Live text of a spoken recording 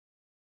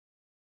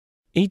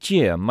Each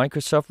year,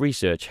 Microsoft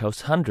Research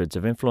hosts hundreds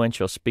of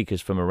influential speakers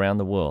from around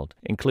the world,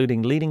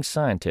 including leading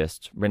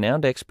scientists,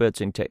 renowned experts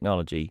in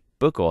technology,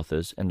 book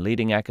authors, and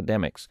leading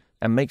academics,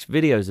 and makes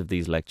videos of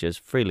these lectures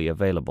freely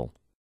available.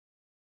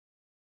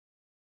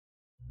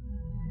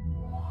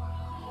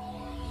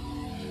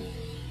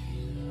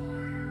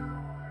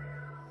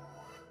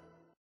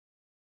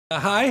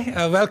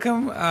 Hi,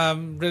 welcome.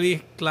 I'm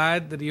really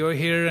glad that you're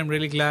here. I'm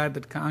really glad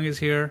that Kang is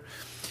here.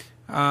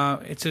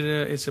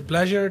 It's a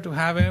pleasure to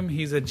have him.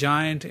 He's a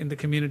giant in the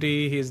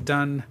community. He's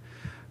done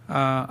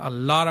a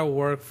lot of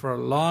work for a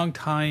long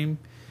time.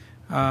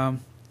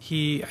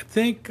 He, I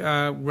think,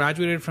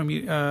 graduated from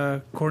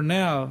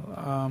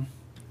Cornell.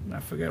 I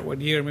forget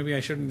what year. Maybe I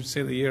shouldn't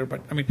say the year,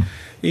 but I mean,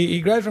 he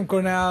graduated from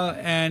Cornell,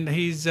 and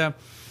he's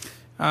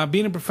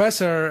been a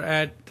professor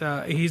at.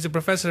 He's a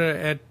professor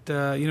at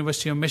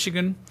University of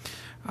Michigan.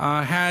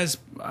 Has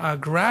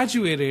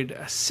graduated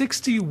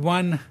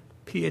 61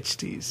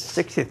 PhDs.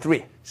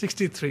 63.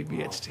 63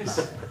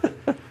 PhDs.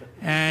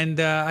 And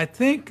I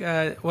think,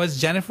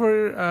 was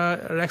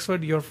Jennifer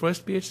Rexford your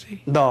first PhD?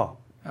 No,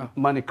 Oh.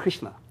 Mani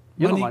Krishna.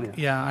 You know Mani?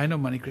 Yeah, I know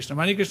Mani Krishna.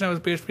 Mani Krishna was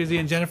PhD,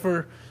 and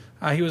Jennifer,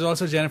 he was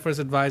also Jennifer's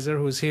advisor,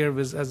 who's here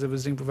as a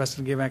visiting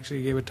professor,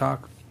 actually gave a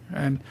talk.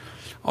 And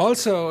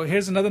also,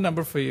 here's another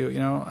number for you.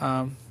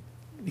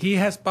 He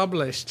has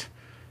published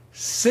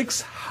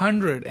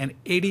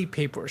 680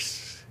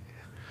 papers.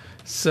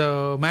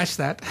 So match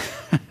that.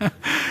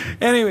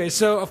 Anyway,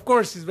 so of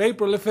course he's very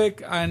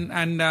prolific,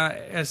 and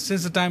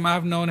since the time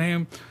I've known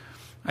him,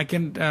 I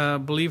can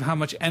believe how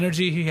much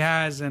energy he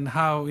has, and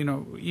how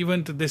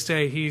even to this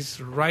day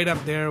he's right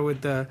up there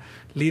with the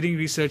leading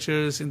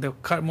researchers in the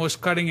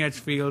most cutting edge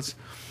fields.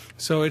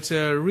 So it's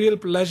a real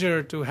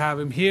pleasure to have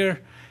him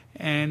here,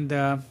 and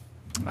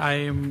I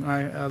am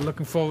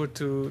looking forward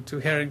to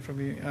hearing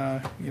from you.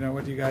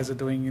 What you guys are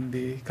doing in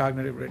the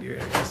cognitive radio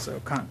area.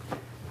 So Kang.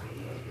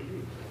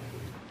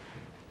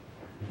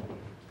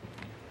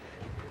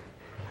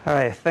 All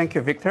right, thank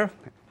you, Victor.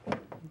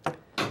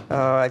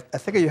 I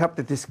think you have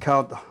to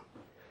discount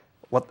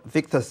what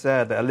Victor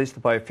said at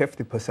least by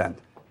 50%.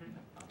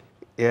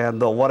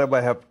 And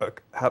whatever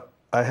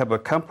I have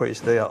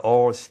accomplished, they are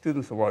all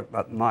students' work,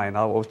 not mine.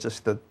 I was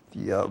just the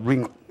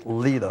ring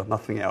leader,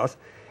 nothing else.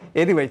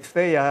 Anyway,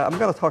 today I'm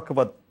going to talk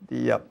about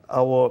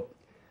our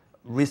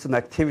recent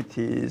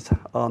activities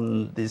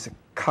on this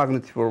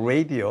cognitive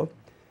radio.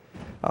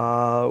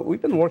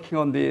 We've been working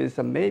on this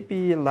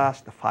maybe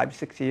last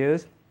 5-6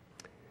 years.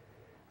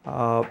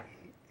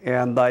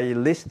 And I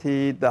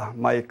listed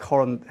my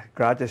current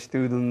graduate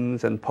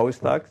students and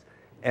postdocs,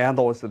 and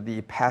also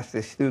the past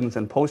students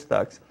and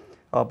postdocs.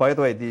 By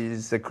the way,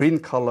 this green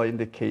color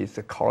indicates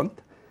the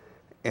current,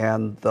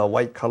 and the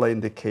white color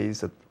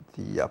indicates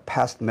the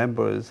past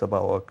members of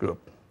our group.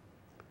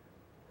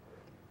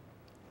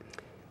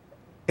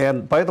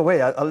 And by the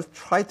way, I'll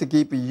try to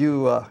give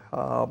you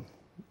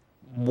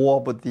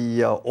more of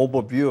the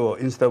overview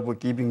instead of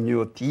giving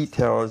you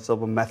details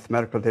of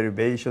mathematical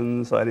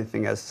derivations or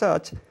anything as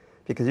such,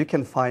 because you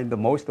can find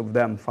most of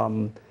them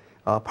from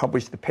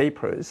published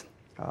papers.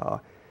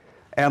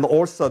 And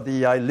also,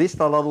 I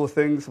list a lot of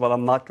things, but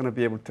I'm not going to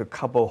be able to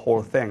cover the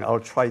whole thing. I'll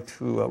try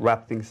to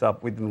wrap things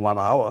up within 1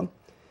 hour.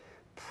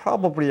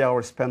 Probably I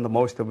will spend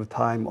most of the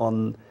time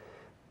on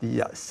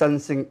the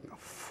sensing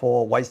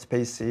for white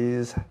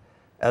spaces,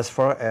 as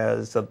far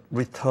as the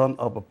return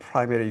of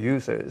primary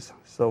users.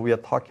 So we are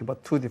talking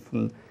about two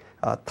different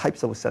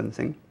types of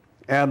sensing,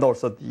 and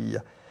also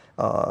the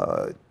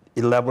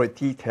elaborate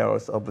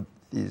details of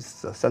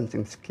these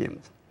sensing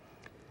schemes.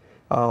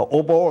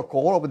 Overall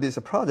goal of this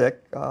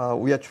project,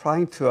 we are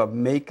trying to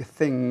make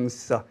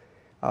things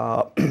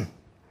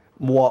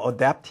more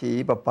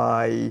adaptive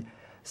by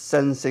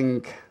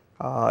sensing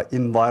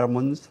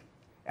environments,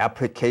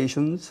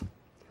 applications,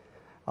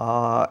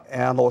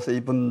 and also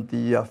even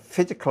the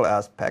physical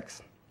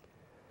aspects,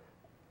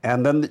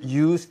 and then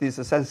use this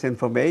sensing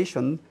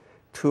information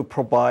to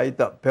provide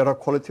better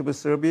quality of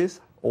service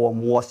or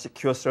more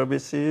secure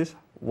services,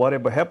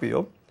 whatever have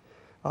you.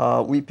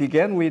 We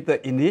began with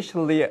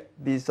initially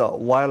these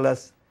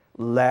wireless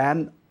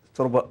LAN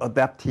sort of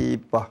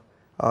adaptive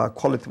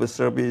quality of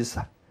service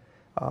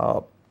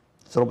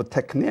sort of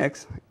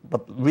techniques,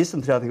 but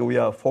recently I think we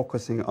are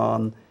focusing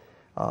on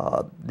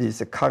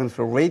this cognitive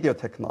radio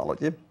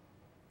technology.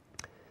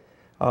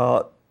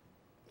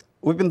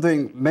 We've been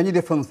doing many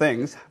different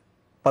things,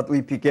 but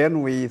we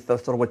began with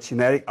sort of a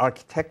generic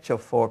architecture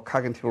for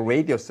cognitive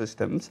radio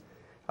systems.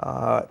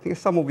 I think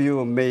some of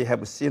you may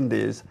have seen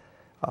this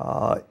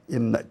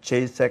in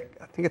JSEC,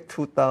 I think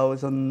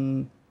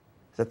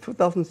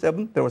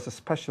 2007, there was a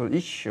special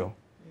issue.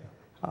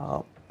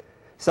 Yeah.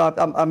 So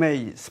I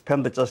may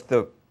spend just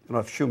a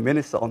few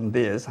minutes on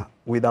this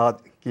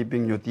without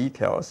giving you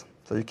details,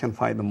 so you can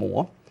find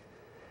more.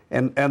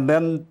 And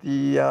then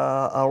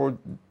I will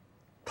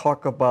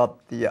talk about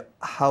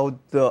how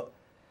the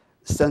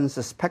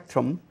sensor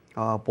spectrum,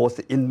 both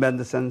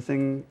in-band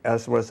sensing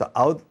as well as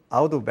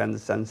out-of-band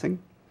sensing,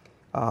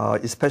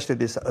 especially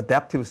this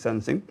adaptive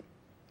sensing,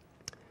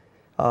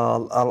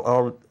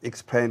 I'll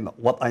explain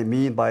what I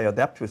mean by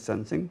adaptive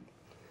sensing.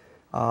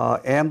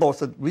 And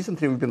also,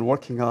 recently we've been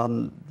working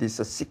on this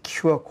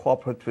secure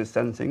cooperative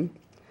sensing,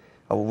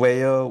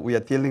 where we are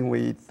dealing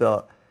with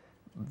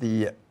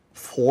the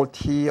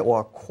faulty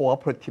or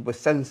cooperative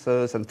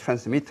sensors and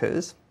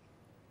transmitters.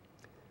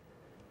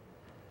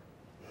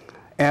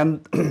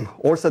 And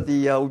also,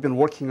 we've been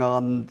working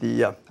on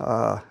the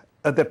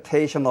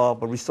adaptation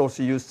of resource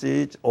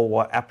usage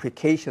or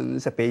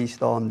applications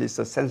based on this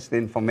sensitive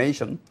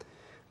information.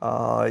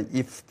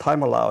 If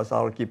time allows,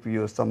 I'll give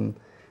you some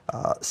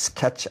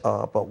sketch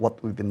of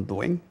what we've been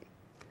doing.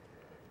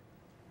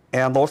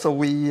 And also,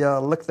 we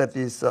looked at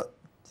this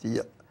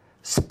the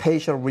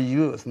spatial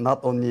reuse, not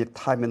only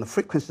time and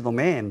frequency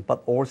domain,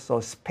 but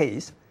also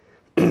space,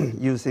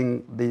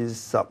 using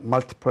these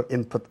multiple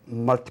input,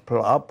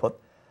 multiple output,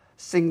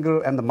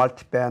 single and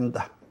multi-band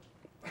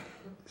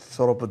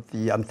sort of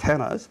the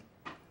antennas.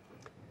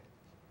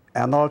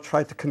 And I'll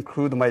try to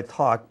conclude my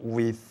talk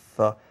with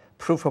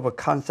proof of a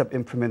concept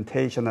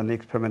implementation and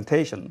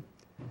experimentation.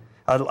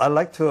 I'd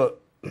like to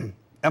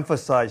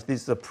emphasize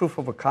this is a proof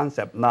of a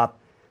concept,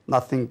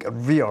 nothing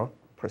real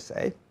per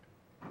se.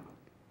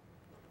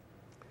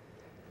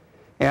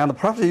 And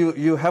probably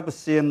you have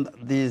seen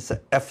this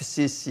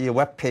FCC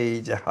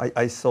webpage.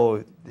 I saw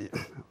the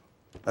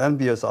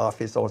NBS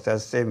office also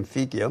has the same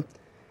figure,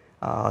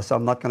 so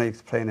I'm not going to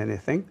explain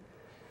anything.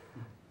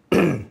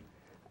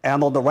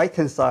 And on the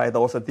right-hand side,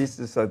 also this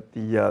is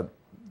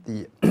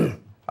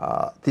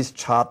this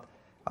chart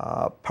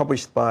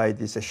published by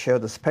this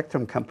Shared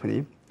Spectrum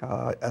company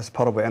as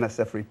part of an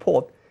NSF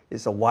report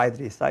is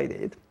widely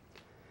cited.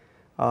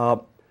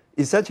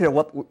 Essentially,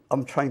 what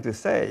I'm trying to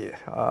say,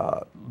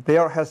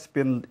 there has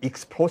been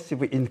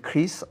explosive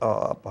increase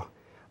of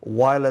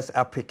wireless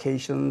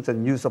applications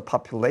and user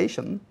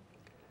population,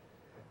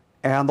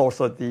 and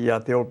also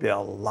there will be a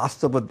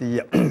lot of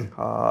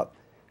the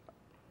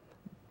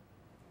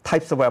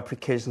types of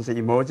applications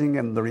emerging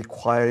and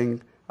requiring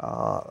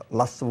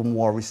lots of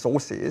more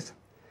resources,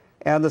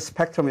 and the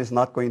spectrum is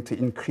not going to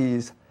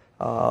increase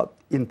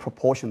in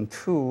proportion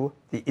to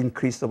the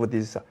increase of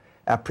these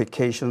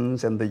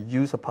applications and the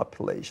user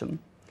population.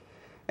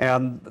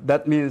 And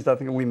that means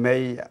that we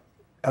may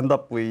end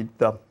up with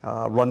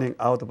running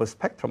out of a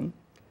spectrum.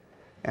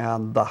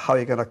 And how are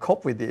you going to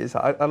cope with this?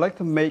 I'd like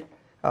to make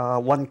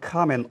one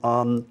comment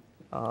on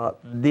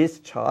this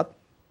chart.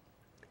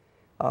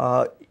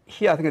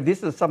 Here, I think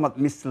this is somewhat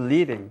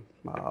misleading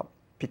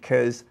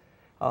because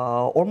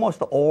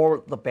almost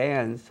all the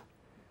bands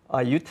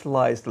are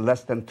utilized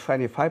less than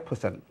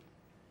 25%.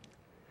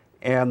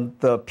 And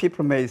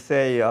people may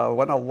say,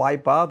 why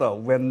bother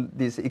when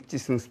this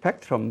existing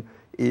spectrum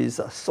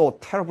is so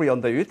terribly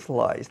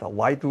underutilized?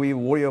 Why do we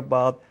worry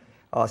about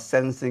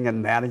sensing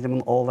and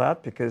management, all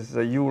that? Because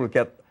you will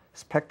get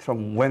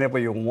spectrum whenever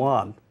you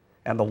want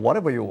and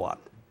whatever you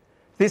want.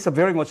 This is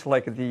very much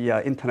like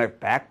the internet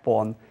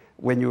backbone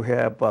when you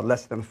have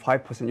less than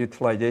 5%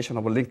 utilization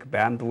of a link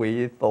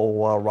bandwidth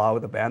or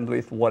route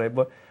bandwidth,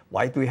 whatever.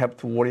 Why do we have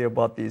to worry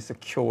about this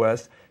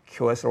QoS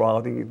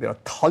routing? There are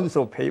tons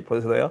of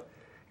papers there.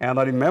 And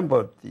I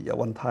remember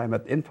one time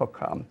at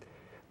Infocom,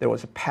 there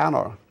was a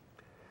panel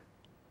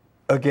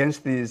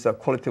against these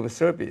quality of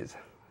service,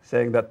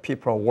 saying that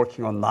people are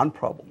working on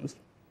non-problems,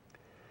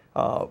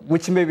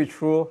 which may be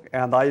true.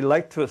 And I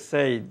like to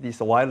say this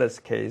wireless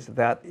case,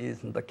 that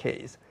isn't the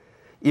case.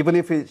 Even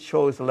if it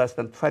shows less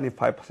than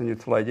 25%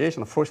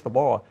 utilization, first of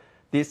all,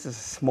 this is a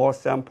small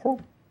sample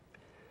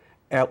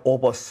and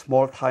over a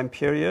small time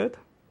period.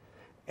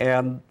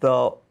 And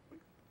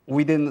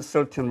within a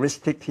certain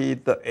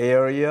restricted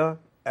area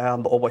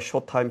and over a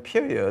short time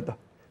period,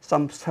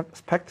 some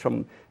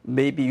spectrum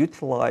may be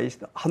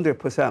utilized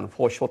 100%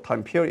 for a short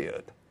time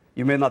period.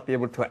 You may not be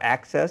able to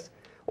access,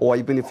 or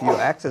even if you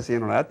access the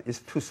internet, it's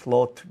too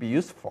slow to be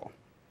useful.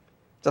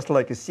 Just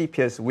like a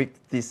CPS week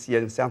this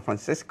year in San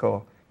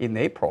Francisco in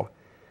April,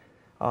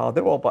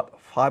 there were about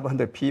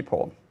 500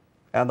 people,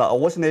 and I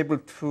wasn't able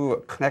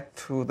to connect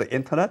to the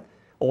internet,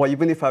 or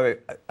even if I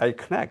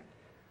connect,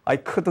 I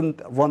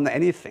couldn't run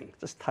anything,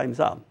 just time's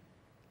up.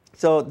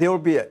 So there will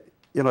be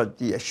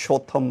the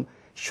short-term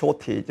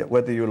shortage,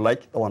 whether you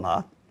like it or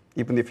not,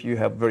 even if you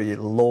have very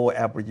low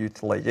average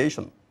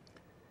utilization.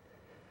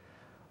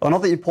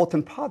 Another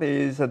important part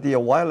is the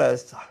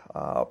wireless,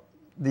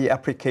 the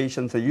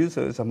applications, the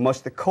users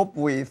must cope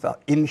with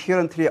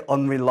inherently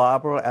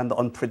unreliable and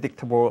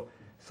unpredictable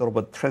sort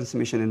of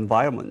transmission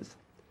environments.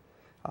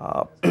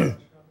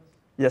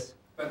 Yes?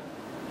 But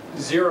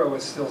zero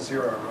is still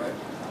zero,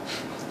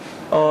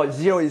 right?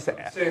 Zero is... I'm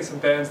seeing some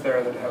bands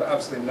there that have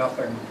absolutely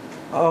nothing.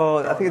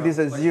 I think this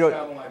is zero.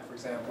 Satellite, for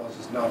example, is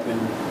just not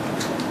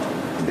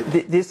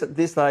being...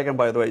 This diagram,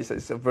 by the way,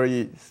 is a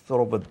very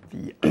sort of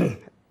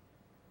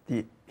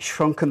the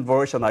shrunken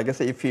version. I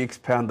guess if you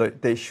expand,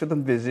 they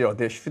shouldn't be zero.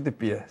 There should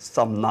be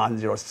some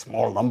non-zero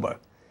small number.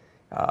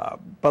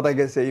 But I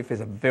guess if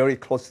it's very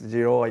close to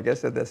zero, I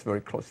guess that's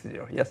very close to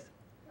zero. Yes?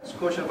 This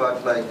question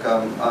about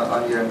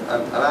on your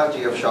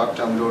analogy of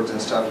short-term loads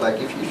and stuff, like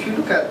if you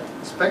look at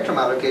spectrum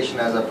allocation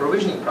as a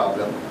provisioning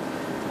problem,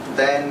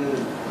 then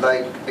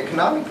like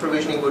economic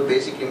provisioning would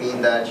basically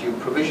mean that you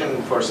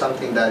provision for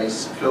something that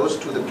is close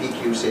to the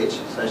peak usage,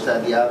 such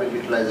that the average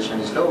utilization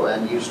is low,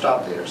 and you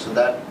stop there. So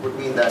that would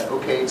mean that,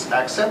 okay, it's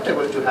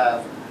acceptable to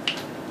have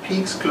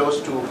peaks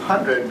close to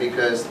 100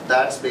 because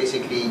that's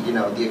basically, you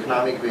know, the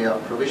economic way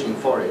of provisioning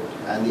for it,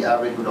 and the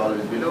average would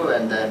always be low.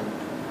 And then,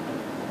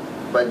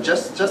 but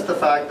just the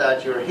fact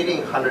that you're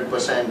hitting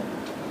 100%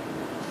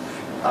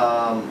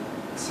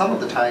 some of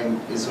the time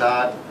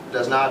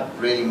does not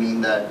really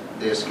mean that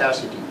there's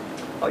scarcity.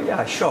 Oh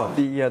yeah, sure.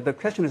 The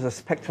question is a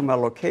spectrum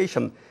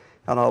allocation,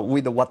 and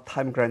with what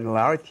time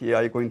granularity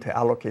are you going to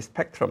allocate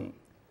spectrum,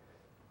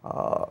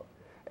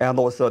 and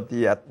also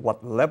at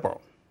what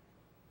level.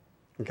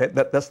 Okay,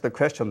 that's the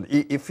question.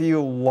 If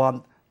you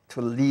want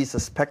to lease a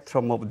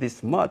spectrum of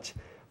this much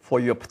for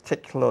your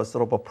particular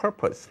sort of a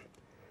purpose,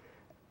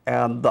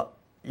 and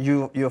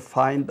you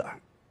find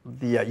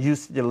the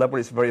usage level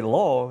is very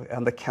low,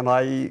 and can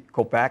I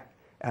go back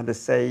and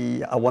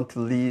say I want to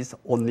lease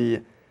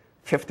only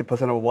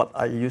 50% of what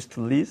I used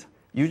to lease?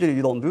 Usually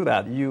you don't do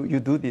that. You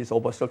do this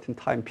over a certain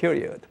time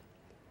period.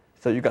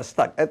 So you got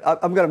stuck. And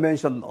I'm going to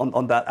mention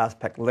on that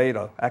aspect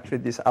later. Actually,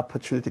 this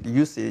opportunistic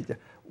usage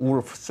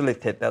will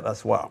facilitate that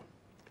as well.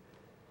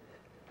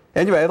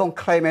 Anyway, I don't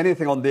claim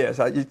anything on this.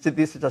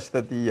 This is just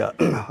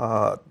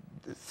the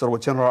sort of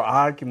general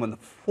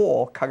argument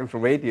for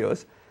cognitive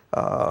radios.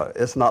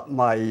 It's not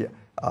my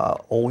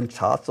own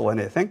charts or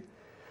anything.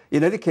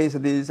 In any case,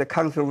 this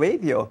cognitive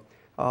radio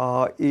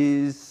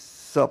is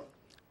sort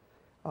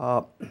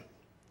of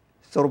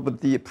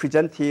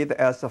presented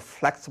as a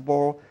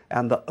flexible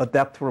and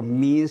adaptable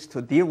means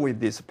to deal with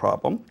this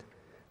problem,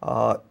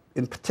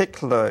 in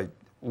particular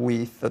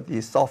with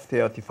the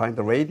software-defined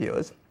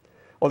radios.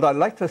 Although I'd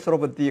like to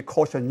sort of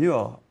caution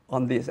you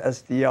on these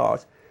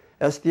SDRs.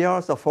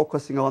 SDRs are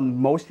focusing on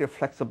mostly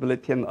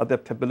flexibility and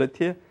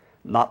adaptability,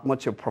 not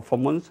much of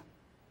performance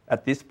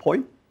at this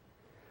point.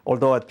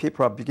 Although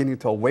people are beginning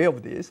to aware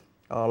of this,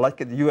 like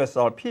the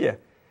USRP,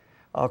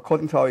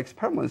 according to our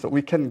experiments,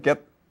 we can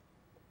get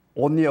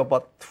only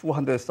about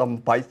 200 some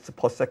bytes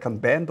per second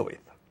bandwidth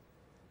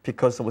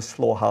because of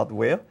slow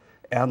hardware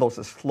and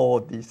also slow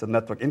this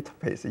network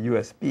interface,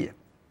 USB.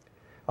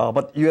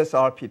 But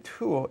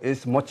USRP2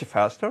 is much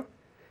faster,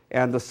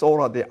 and the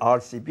SORA, the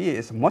RCB,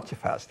 is much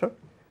faster.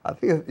 I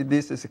think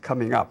this is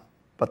coming up.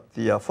 But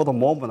for the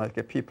moment, I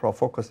think people are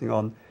focusing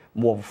on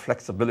more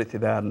flexibility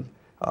than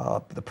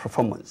the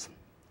performance.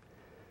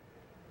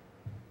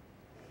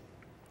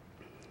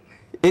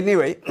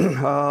 Anyway,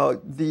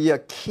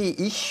 the key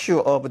issue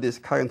of this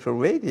cognitive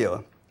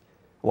radio,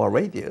 or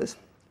radios,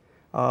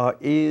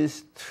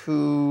 is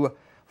to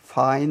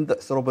find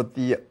sort of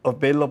the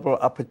available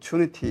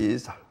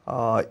opportunities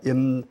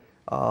in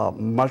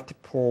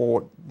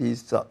multiple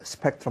these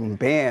spectrum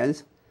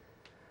bands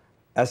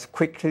as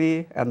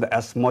quickly and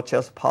as much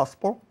as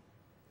possible.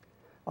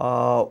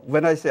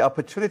 When I say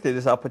opportunity,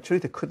 this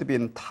opportunity could be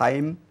in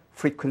time,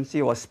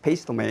 frequency, or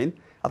space domain.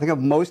 I think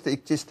most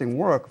existing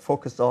work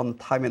focused on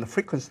time and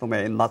frequency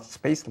domain, not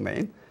space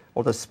domain,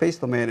 although space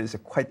domain is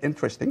quite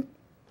interesting.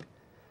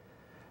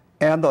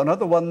 And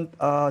another one,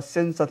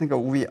 since I think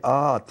we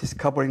are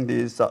discovering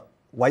these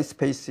white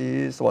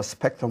spaces or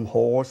spectrum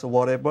holes or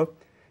whatever,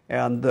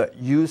 and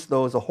use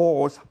those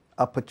holes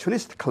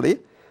opportunistically,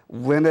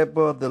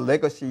 whenever the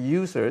legacy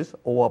users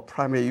or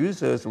primary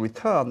users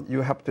return, you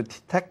have to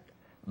detect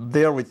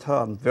their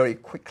return very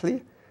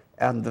quickly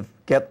and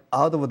get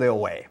out of their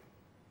way.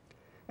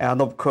 And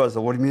of course,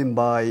 what do you mean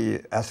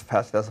by as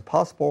fast as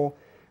possible?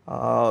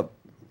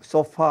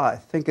 So far, I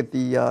think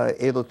the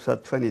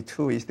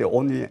 802.22 is the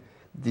only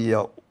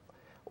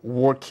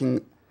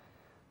working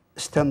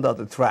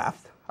standard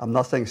draft. I'm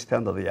not saying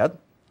standard yet.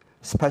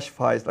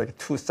 Specifies like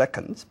 2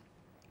 seconds.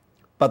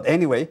 But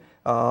anyway,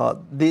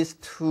 these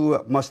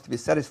two must be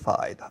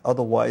satisfied.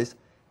 Otherwise,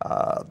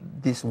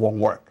 this won't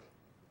work.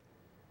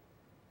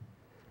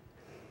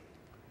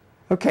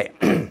 Okay.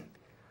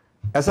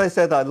 As I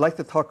said, I'd like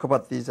to talk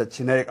about this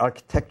generic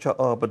architecture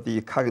of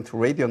the cognitive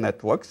radio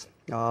networks,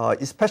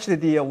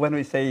 especially when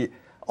we say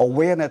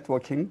aware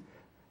networking.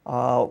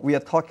 We are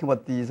talking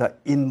about these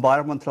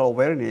environmental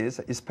awareness,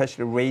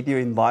 especially radio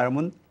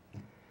environment.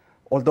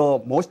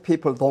 Although most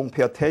people don't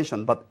pay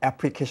attention, but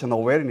application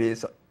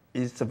awareness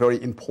is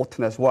very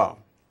important as well,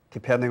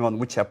 depending on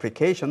which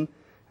application.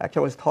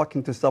 Actually, I was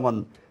talking to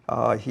someone,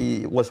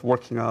 he was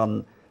working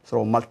on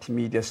sort of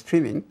multimedia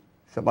streaming.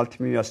 So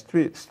multimedia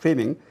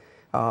streaming,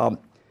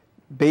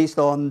 based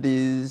on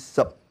these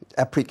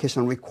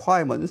application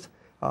requirements,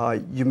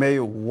 you may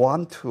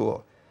want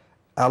to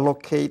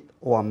allocate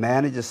or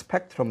manage a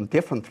spectrum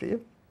differently.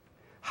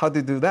 How do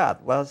you do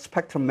that? Well,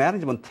 spectrum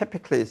management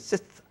typically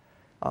sits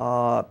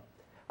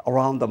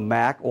around the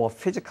MAC or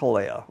physical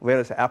layer,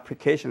 whereas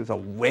applications are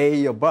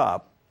way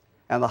above.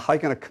 And how are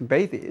you going to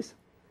convey this?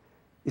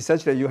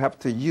 Essentially, you have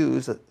to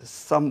use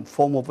some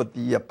form of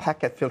the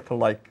packet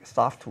filter-like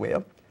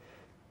software,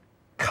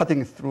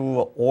 cutting through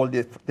all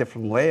the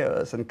different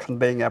layers and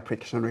conveying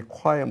application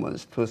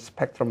requirements to a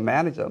spectrum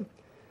manager.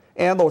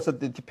 And also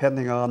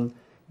depending on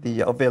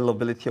the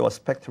availability or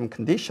spectrum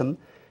condition,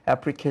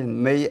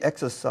 application may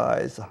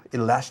exercise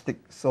elastic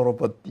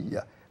sort of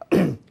the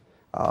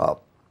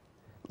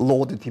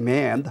load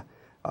demand.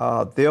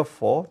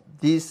 Therefore,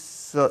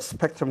 this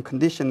spectrum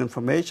condition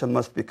information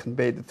must be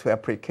conveyed to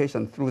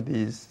application through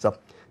this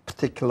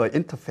particular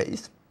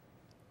interface.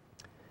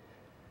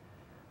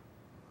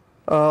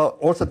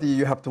 Also,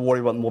 you have to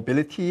worry about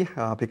mobility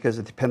because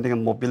depending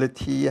on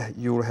mobility,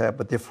 you will have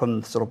a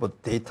different sort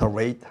of data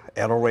rate,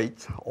 error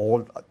rate,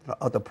 all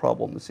other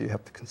problems you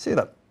have to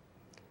consider.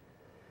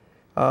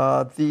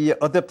 The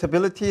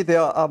adaptability,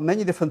 there are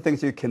many different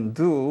things you can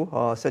do,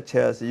 such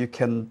as you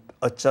can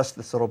adjust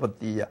the sort of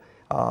the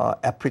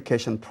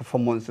application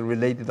performance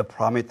related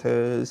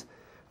parameters,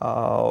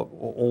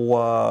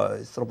 or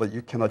sort of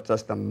you can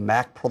adjust the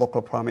MAC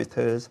protocol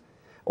parameters,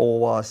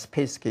 or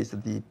space case,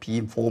 the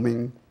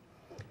beamforming.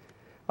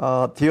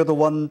 The other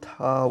one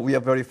we are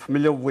very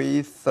familiar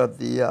with,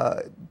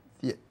 the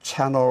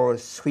channel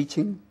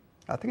switching.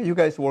 I think you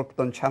guys worked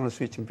on channel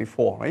switching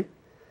before, right?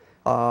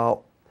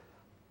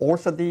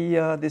 Also,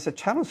 this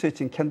channel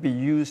switching can be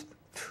used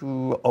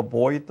to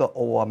avoid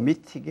or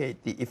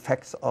mitigate the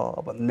effects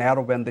of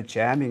narrowband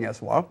jamming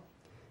as well.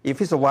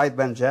 If it's a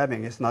wideband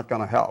jamming, it's not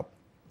going to help.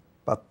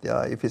 But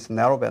if it's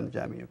narrowband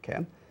jamming, you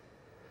can.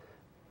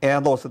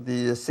 And also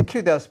the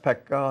security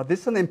aspect,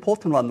 this is an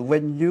important one.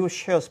 When you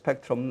share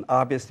spectrum,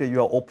 obviously you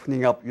are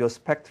opening up your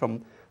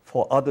spectrum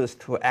for others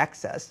to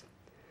access.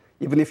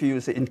 Even if you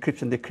use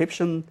encryption,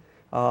 decryption,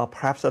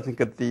 perhaps I think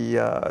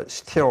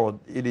still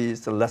it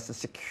is less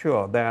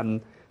secure than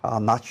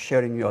not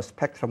sharing your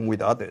spectrum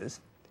with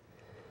others.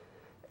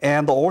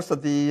 And also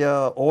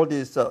all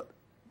this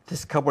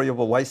discovery of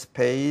a white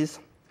space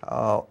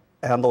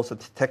and also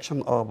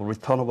detection of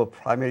returnable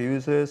primary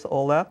users,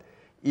 all that.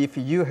 If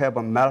you have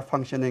a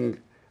malfunctioning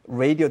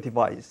radio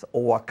device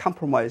or a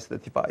compromised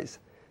device,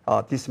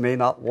 this may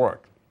not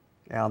work.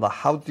 And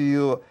how do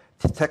you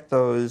detect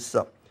those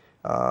the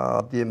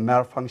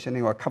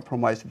malfunctioning or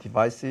compromised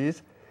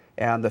devices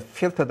and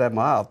filter them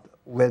out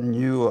when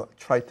you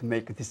try to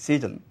make a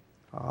decision?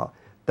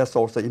 That's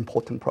also an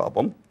important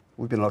problem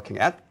we've been looking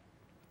at.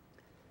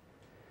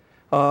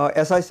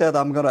 As I said,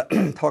 I'm going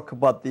to talk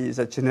about this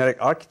generic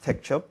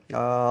architecture.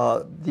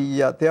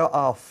 There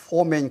are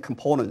four main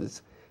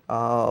components.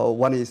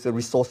 One is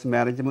resource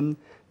management.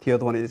 The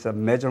other one is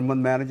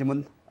measurement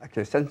management,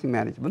 actually sensing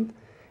management.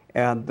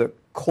 And the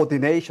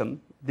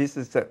coordination, this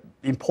is the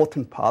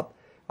important part,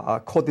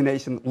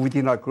 coordination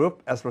within a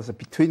group as well as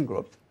between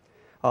groups.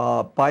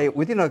 By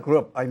within a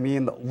group, I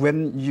mean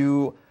when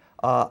you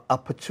are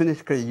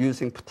opportunistically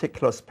using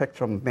particular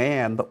spectrum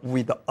band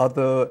with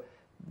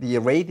the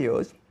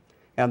radios,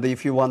 and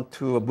if you want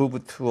to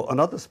move to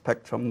another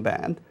spectrum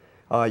band,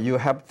 you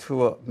have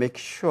to make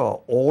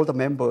sure all the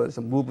members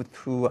move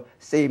to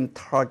same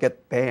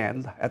target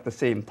band at the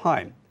same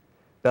time.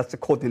 That's the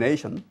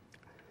coordination.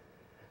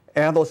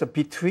 And also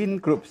between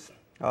groups,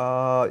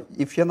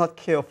 if you're not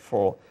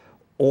careful,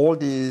 all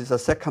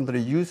these secondary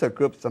user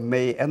groups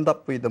may end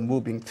up with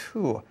moving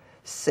to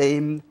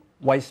same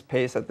white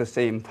space at the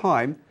same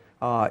time.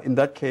 In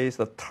that case,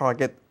 the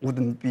target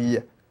wouldn't be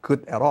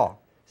good at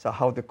all. So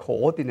how to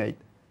coordinate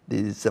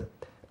these,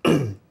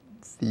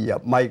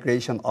 the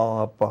migration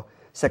of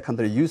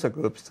secondary user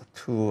groups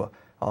to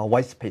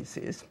white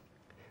spaces.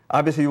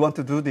 Obviously, you want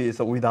to do this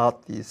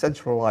without the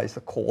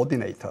centralized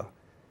coordinator.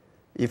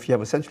 If you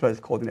have a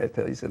centralized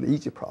coordinator, it's an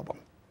easy problem.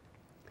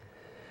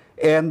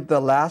 And the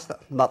last,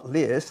 not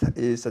least,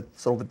 is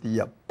sort of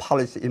the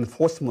policy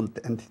enforcement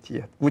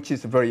entity, which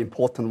is very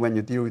important when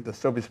you deal with the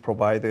service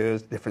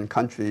providers, different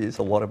countries,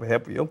 or whatever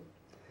have you.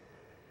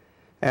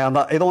 And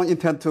I don't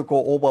intend to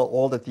go over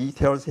all the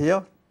details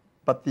here,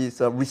 but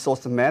this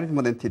resource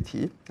management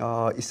entity,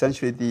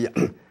 essentially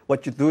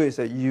what you do is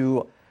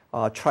you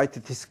try to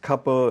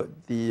discover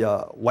the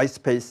white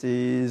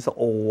spaces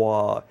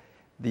or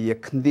the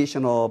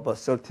condition of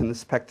certain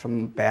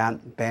spectrum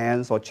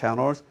bands or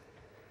channels.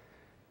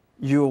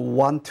 You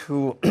want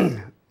to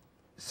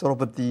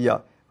sort of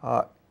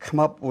come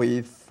up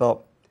with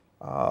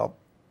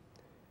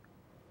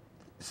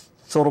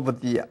sort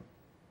of the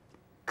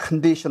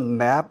condition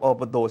map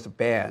of those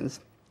bands.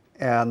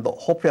 And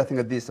hopefully I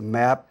think this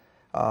map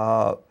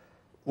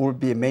will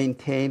be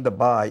maintained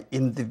by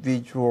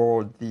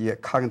individual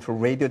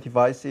cognitive radio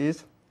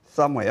devices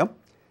somewhere.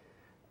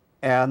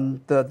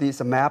 And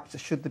these maps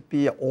should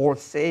be all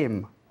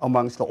same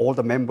amongst all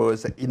the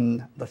members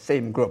in the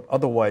same group.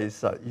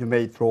 Otherwise, you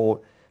may draw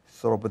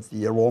sort of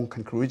the wrong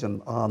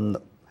conclusion on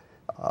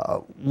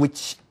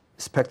which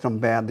spectrum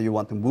band you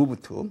want to move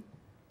to.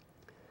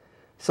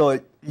 So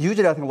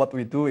usually I think what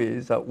we do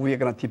is we are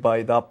going to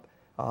divide up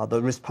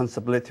the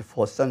responsibility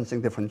for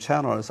sensing different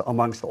channels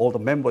amongst all the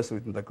members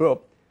within the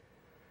group.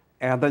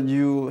 And then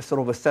you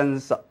sort of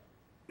sense a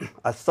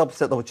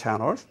subset of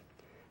channels,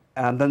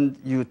 and then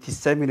you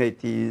disseminate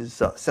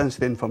these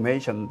sensitive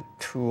information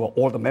to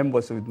all the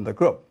members within the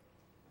group.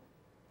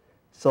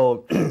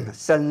 So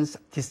sense,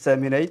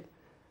 disseminate,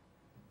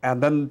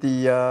 and then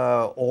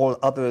all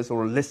others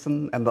will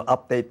listen and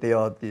update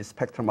the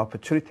spectrum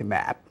opportunity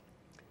map.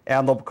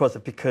 And of course,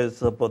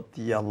 because of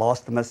the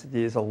lost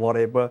messages or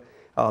whatever,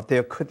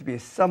 there could be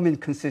some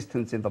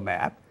inconsistency in the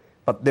map.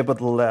 But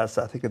nevertheless,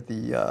 I think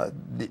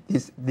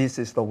this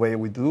is the way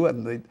we do,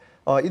 and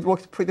it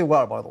works pretty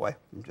well, by the way,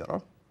 in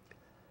general.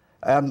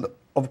 And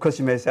of course,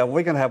 you may say,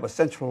 we're going to have a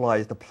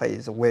centralized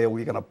place where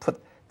we're going to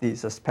put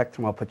this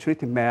spectrum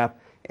opportunity map,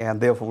 and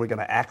therefore we're going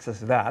to access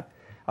that.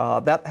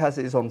 That has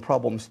its own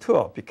problems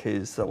too,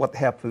 because what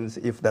happens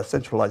if the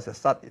centralized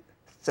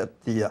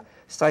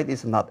site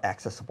is not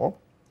accessible?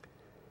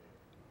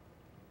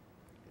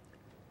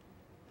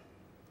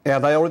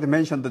 And I already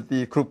mentioned that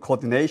the group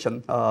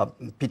coordination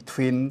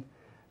between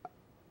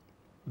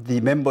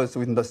the members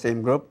within the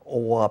same group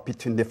or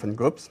between different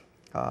groups.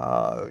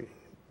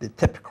 The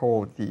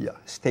typical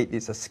state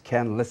is a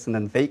scan, listen,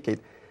 and vacate.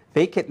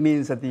 Vacate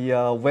means that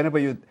whenever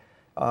you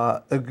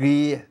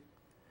agree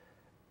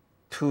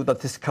to the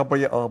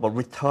discovery of a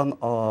return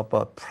of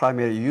a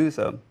primary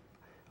user,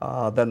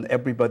 then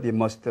everybody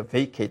must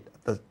vacate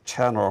the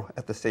channel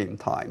at the same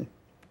time.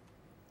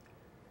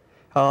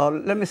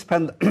 Let me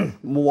spend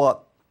more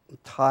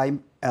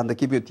time and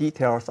give you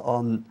details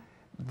on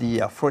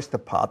the first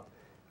part,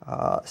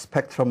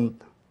 spectrum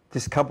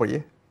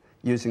discovery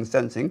using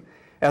sensing.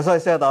 As I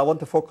said, I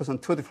want to focus on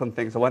two different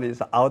things. One is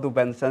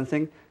out-of-band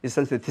sensing,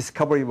 essentially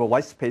discovery of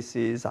white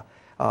spaces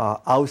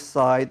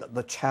outside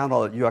the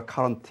channel you are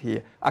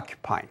currently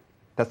occupying.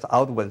 That's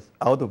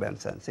out-of-band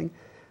sensing.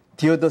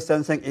 The other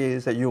sensing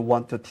is that you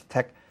want to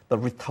detect the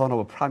return of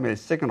a primary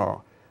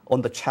signal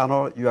on the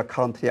channel you are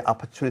currently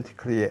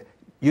opportunistically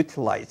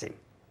utilizing.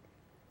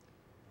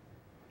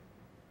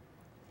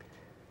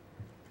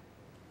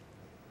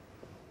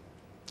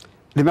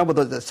 Remember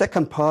that the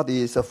second part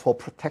is for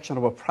protection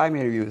of a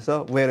primary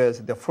user,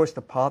 whereas the first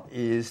part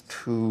is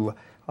to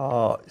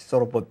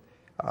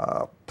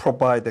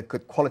provide a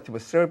good quality of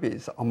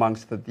service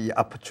amongst the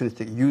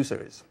opportunistic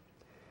users.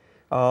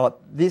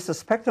 This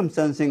spectrum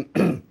sensing,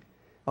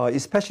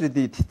 especially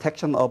the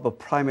detection of a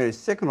primary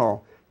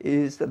signal,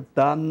 is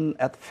done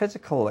at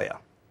physical layer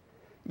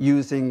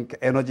using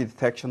energy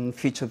detection,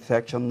 feature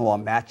detection, or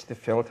matched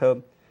filter.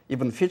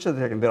 Even feature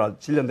detection, there are a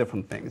zillion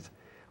different things.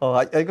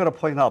 I got to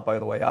point out, by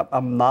the way,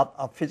 I'm not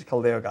a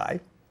physical layer guy,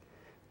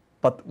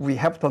 but we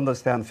have to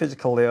understand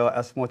physical layer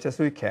as much as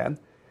we can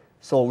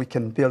so we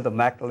can build a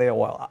MAC layer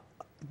or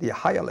the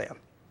higher layer.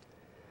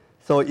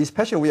 So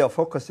especially we are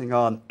focusing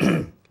on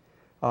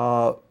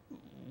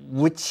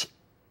which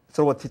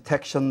sort of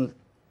detection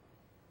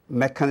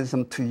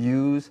mechanism to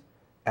use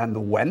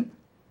and when,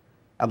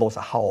 and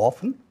also how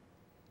often,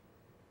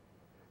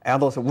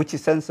 and also which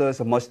sensors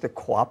must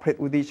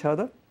cooperate with each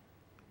other.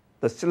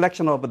 The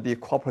selection of the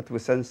cooperative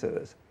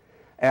sensors,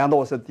 and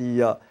also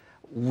the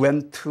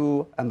when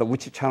to and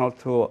which channel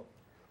to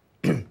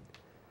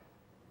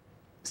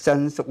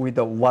sense with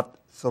what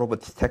sort of a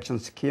detection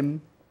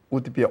scheme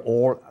would be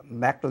all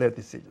MAC layer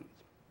decisions.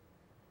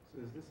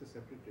 So is this a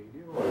separate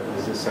radio, or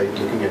is this site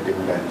looking at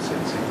in-band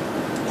sensing?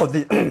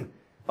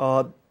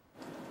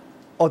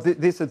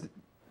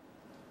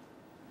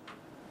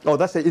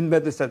 That's the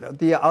in-band sensing.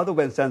 The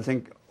out-of-band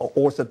sensing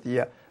also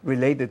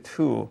related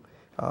to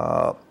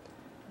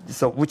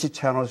so which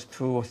channels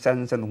to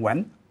sense and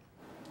when.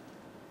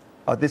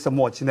 This is a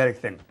more generic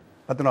thing.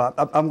 But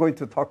I'm going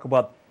to talk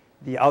about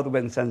the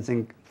out-of-band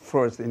sensing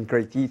first in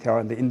great detail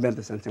and the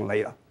in-band sensing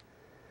later.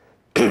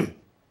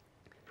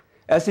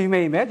 As you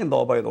may imagine,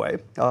 though, by the way,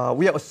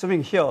 we are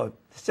assuming here a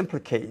simple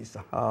case.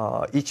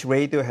 Each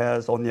radio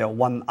has only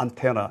one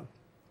antenna,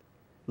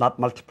 not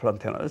multiple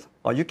antennas.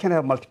 You can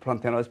have multiple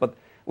antennas, but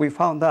we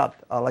found that,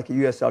 like a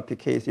USRP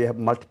case, you have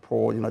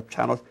multiple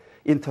channels.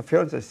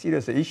 Interference is a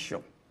serious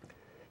issue.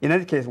 In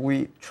any case,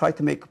 we try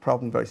to make a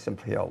problem very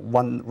simple here,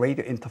 one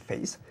radio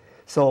interface.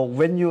 So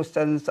when you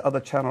sense other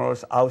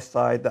channels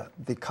outside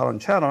the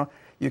current channel,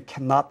 you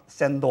cannot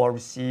send or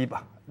receive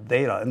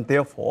data, and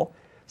therefore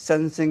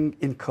sensing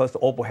incurs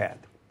overhead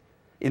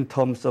in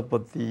terms of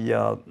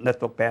the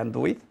network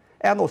bandwidth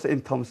and also in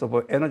terms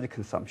of energy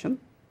consumption.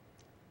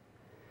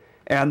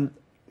 And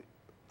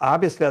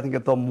obviously, I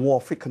think the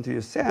more frequently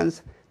you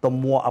sense, the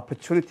more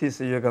opportunities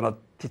you're going to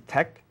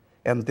detect,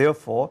 and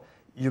therefore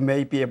you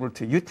may be able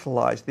to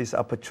utilize these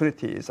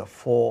opportunities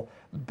for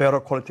better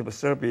quality of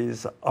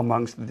service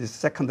amongst the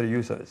secondary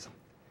users.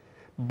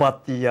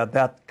 But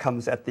that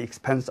comes at the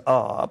expense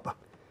of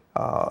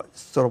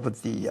sort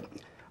of the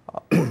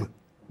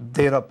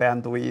data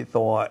bandwidth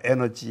or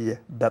energy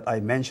that I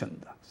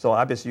mentioned. So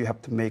obviously you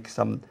have to make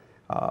some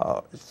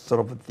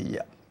sort of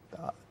the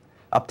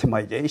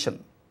optimization.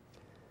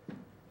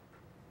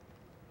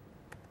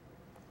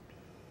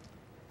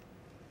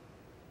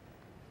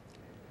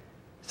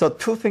 So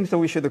two things that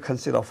we should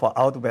consider for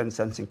out-of-band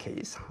sensing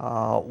case.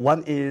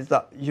 One is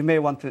that you may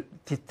want to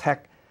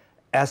detect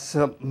as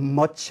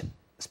much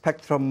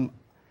spectrum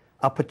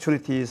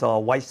opportunities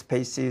or white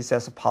spaces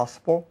as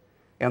possible,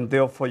 and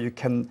therefore you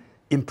can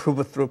improve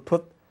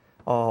throughput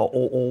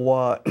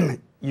or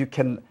you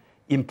can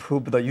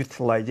improve the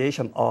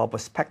utilization of a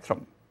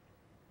spectrum.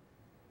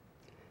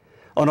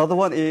 Another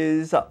one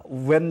is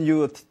when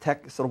you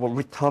detect sort of a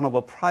return of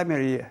a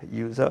primary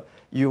user,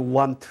 you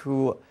want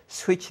to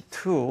switch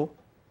to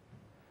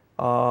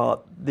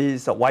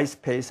this white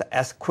space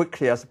as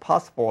quickly as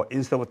possible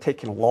instead of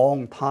taking a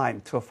long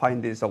time to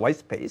find this white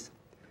space.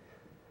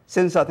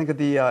 Since I think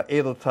the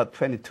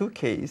 802.22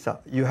 case,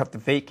 you have to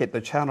vacate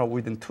the channel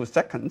within 2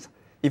 seconds.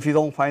 If you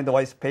don't find the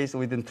white space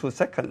within 2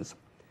 seconds,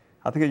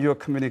 I think your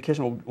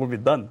communication will be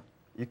done.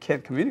 You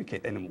can't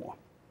communicate anymore.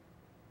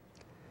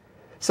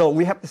 So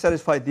we have to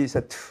satisfy these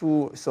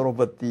two sort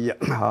of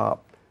the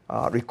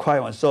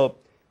requirements. So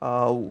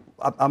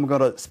I'm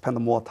going to spend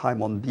more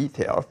time on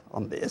detail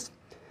on this.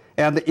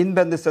 And the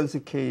in-band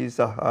sensing case,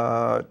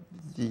 the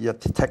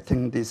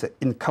detecting this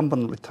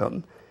incumbent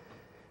return,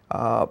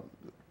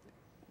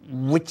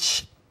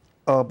 which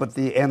but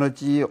the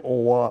energy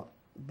or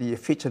the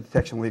feature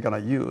detection we're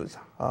going to use.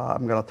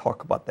 I'm going to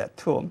talk about that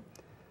too.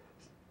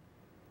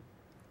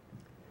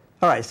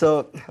 All right,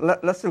 so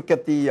let's look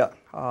at the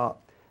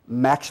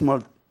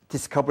maximal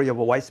discovery of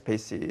white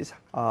spaces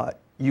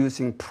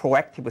using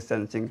proactive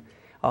sensing.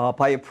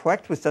 By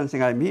proactive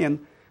sensing, I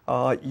mean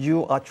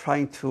you are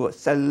trying to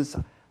sense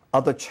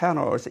other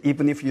channels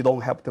even if you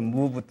don't have to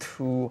move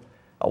to,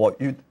 or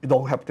you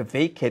don't have to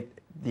vacate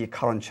the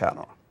current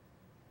channel.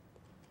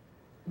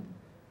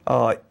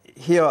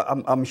 Here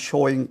I'm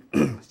showing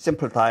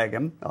simple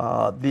diagram.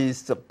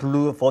 This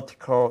blue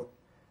vertical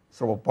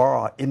sort of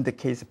bar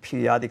indicates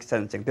periodic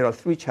sensing. There are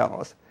 3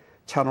 channels.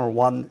 Channel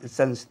 1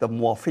 senses the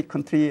more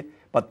frequently,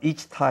 but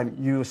each time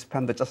you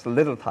spend just a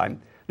little time.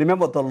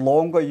 Remember, the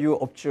longer you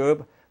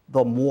observe,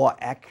 the more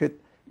accurate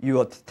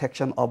your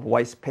detection of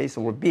white space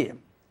will be.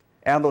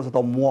 And also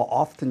the more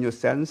often you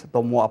sense,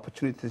 the more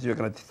opportunities you're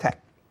going to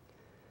detect.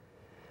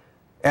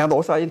 And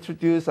also I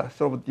introduced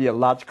sort of the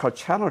logical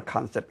channel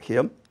concept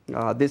here.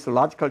 This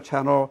logical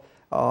channel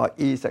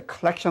is a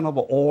collection of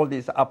all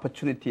these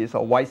opportunities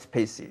or white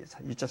spaces.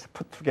 You just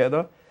put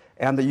together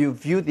and you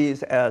view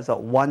this as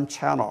one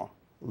channel,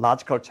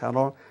 logical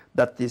channel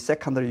that the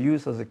secondary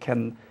users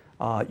can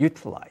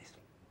utilize.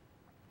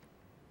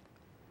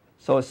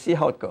 So see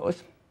how it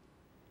goes.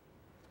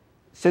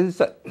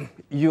 Since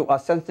you are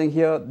sensing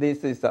here,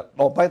 this is,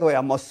 oh, by the way,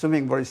 I'm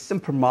assuming very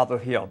simple model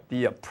here.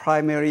 The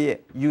primary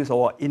user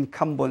or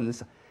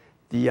incumbents,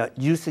 the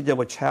usage of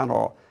a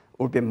channel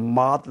will be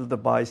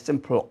modeled by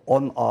simple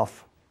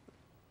on-off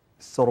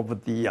sort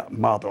of the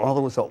model. In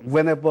other words,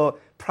 whenever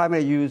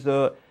primary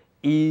user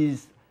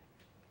is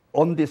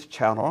on this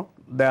channel,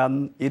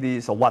 then it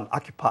is one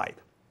occupied.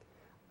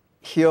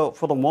 Here,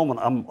 for the moment,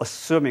 I'm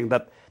assuming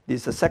that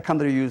these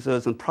secondary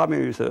users and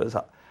primary users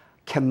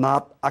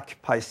cannot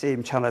occupy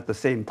same channel at the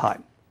same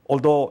time.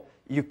 Although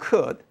you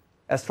could,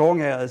 as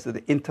long as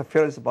the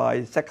interference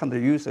by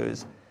secondary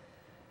users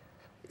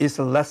is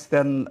less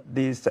than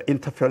this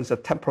interference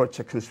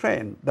temperature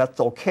constraint, that's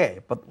okay.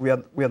 But we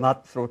are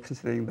not sort of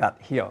considering that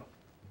here.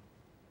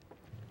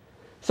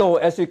 So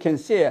as you can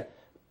see,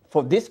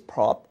 for this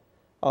plot,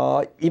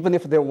 even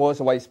if there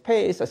was a white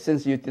space,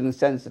 since you didn't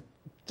sense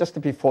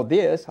just before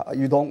this,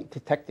 you don't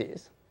detect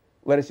this.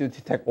 Whereas you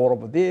detect all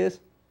of this,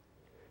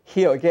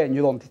 here again,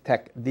 you don't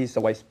detect this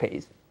white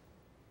space.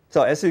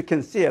 So as you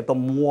can see, the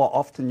more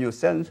often you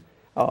sense,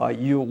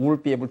 you will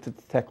be able to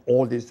detect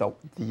all these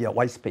the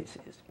white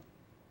spaces.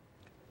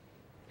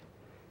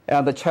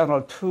 And the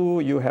channel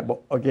 2 you have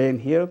again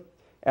here,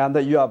 and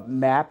you are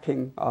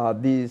mapping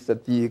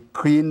the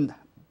green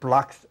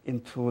blocks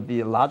into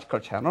the logical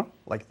channel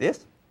like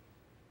this.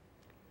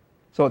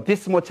 So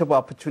this much of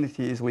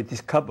opportunities we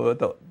discovered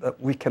that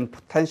we can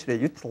potentially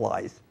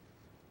utilize.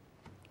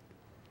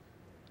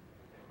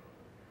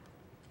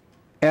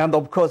 And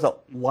of course,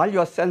 while you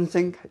are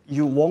sensing,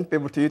 you won't be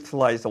able to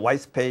utilize the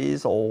white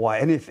space or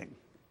anything.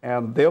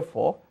 And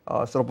therefore,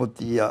 sort of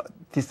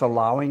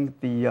disallowing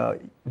the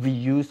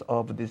reuse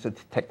of these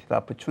detected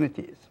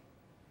opportunities.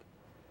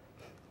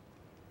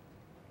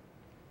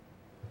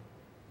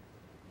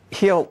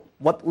 Here,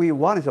 what we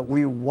want is that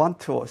we want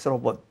to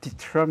sort of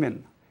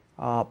determine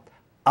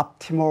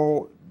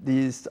optimal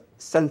this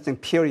sensing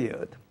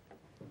period.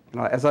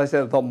 As I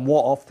said, the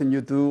more often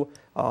you do,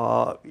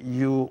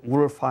 you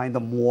will find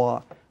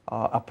more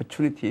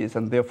opportunities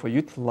and therefore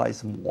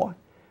utilize more,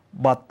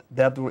 but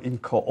that will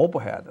incur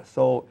overhead.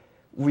 So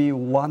we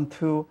want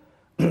to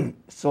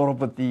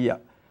sort of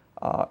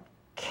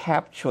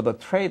capture the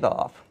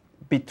trade-off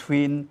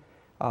between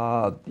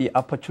the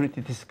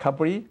opportunity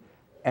discovery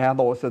and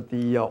also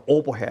the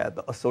overhead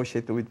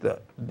associated with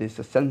this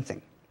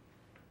sensing.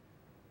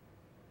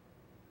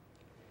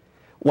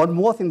 One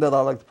more thing that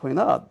I'd like to point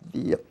out,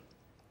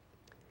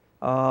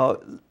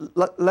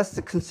 let's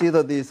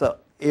consider this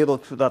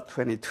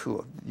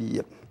 802.22,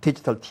 the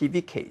digital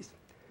TV case.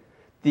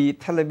 The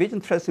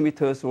television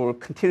transmitters will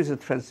continuously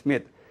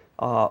transmit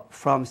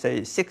from,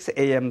 say, 6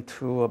 a.m.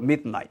 to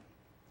midnight.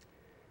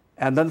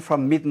 And then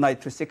from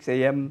midnight to 6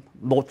 a.m.,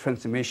 no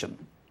transmission.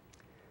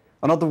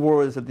 In other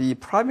words, the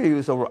primary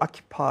user will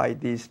occupy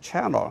this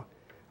channel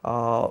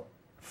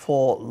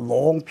for a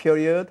long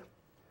period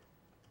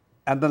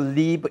and then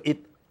leave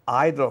it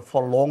idle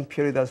for a long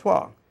period as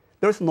well.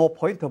 there's no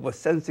point of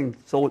sensing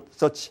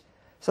such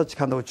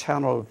kind of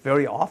channel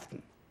very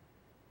often.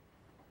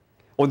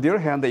 On the other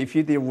hand, if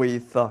you deal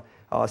with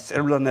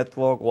cellular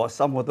network or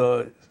some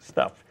other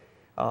stuff,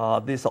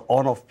 this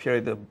on-off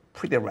period is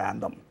pretty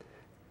random.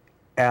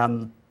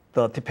 And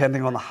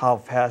depending on how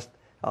fast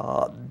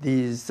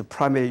these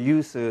primary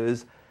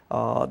users,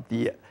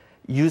 the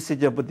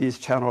usage of these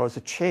channels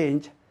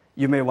change,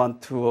 you may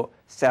want to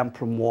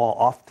sample more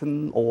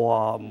often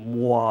or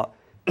more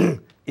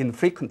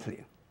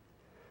infrequently.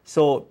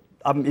 So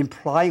I'm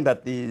implying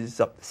that this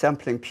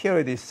sampling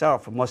period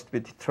itself must be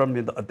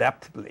determined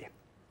adaptively,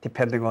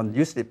 depending on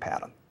usage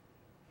pattern.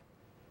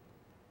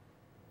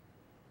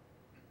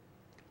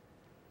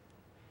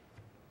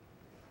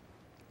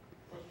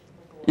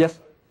 Yes?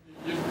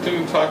 You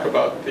didn't talk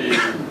about the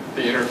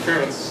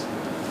interference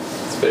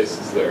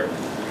spaces there.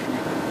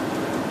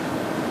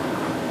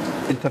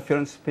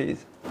 Interference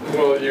space?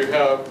 Well, you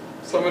have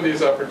some of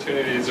these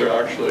opportunities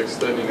are actually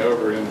extending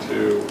over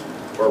into,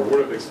 or would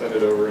have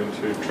extended over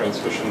into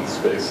transmission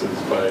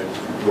spaces by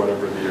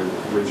whatever the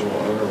original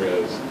owner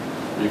is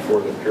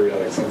before the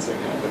periodic sensing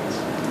happens.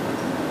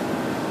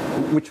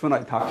 Which one are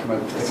you talking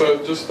about?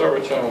 So just start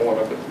with channel 1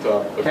 up at the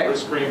top. The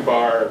first green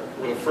bar,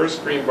 where the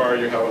first green bar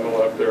you have on the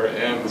left there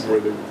ends where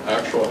the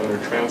actual owner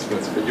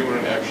transmits, but you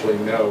wouldn't actually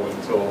know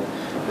until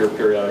your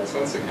periodic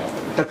sensing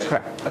happens. That's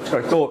correct. That's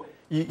correct. So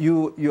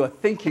you are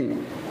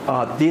thinking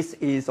this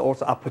is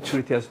also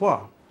opportunity as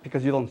well,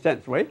 because you don't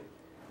sense, right?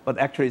 But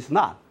actually it's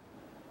not.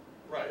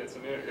 Right. It's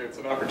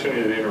an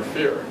opportunity to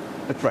interfere.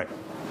 That's right.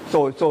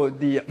 So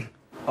the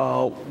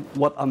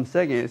what I'm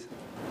saying is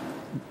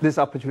this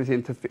opportunity to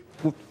interfere.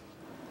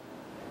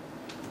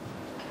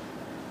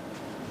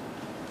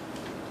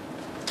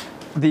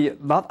 The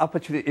not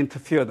opportunity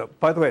interfered.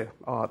 By the way,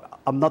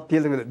 I'm not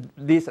dealing with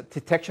this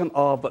detection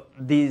of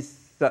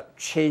this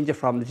change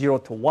from 0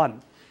 to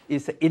 1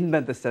 is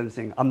invented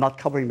sensing. I'm not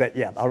covering that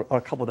yet. I'll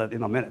cover that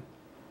in a minute.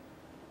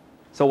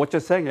 So what you're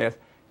saying is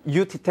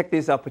you detect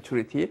this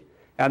opportunity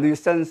and you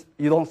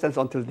don't sense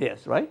until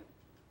this, right?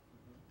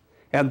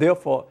 And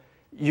therefore,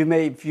 you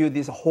may view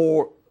this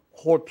whole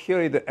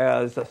period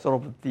as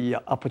sort of the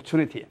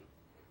opportunity,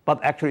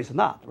 but actually it's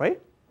not, right?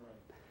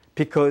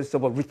 Because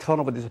of a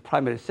return of this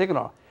primary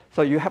signal.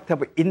 So you have to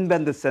have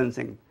invented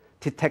sensing,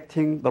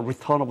 detecting the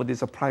return of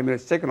this primary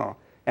signal,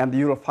 and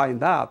you will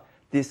find out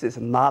this is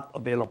not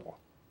available.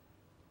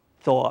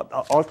 So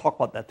I'll talk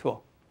about that too.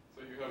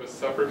 So you have a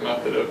separate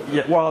method of...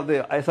 Yeah, well,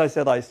 as I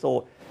said, I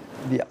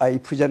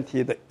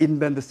presented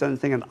in-band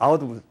sensing and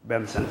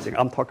out-of-band sensing.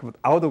 I'm talking about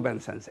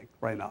out-of-band sensing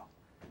right now.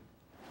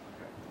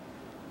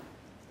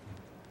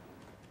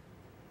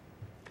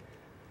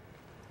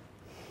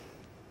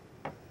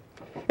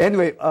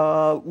 Anyway,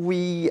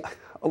 we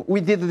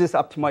did this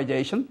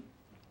optimization,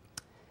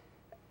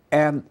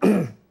 and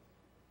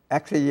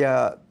actually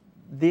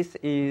this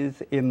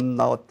is in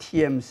our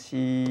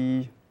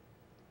TMC,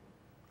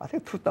 I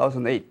think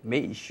 2008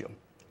 May issue.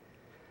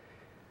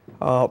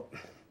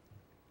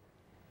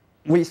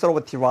 We sort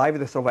of derived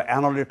the sort of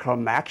analytical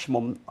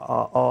maximum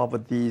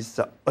of this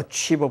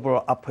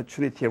achievable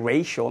opportunity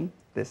ratio,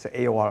 this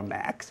AOR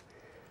max,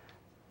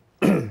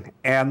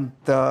 and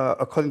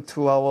according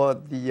to our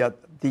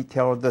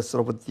detailed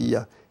sort of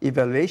the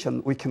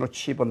evaluation, we can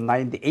achieve a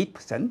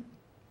 98%.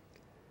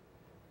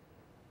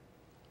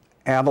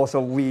 And also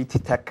we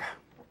detect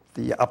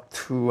the up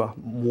to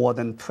more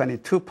than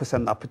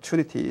 22%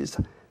 opportunities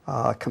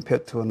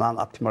compared to a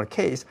non-optimal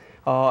case.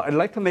 I'd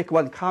like to make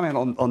one comment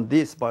on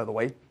this, by the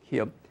way,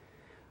 here.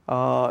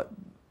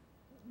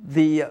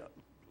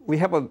 We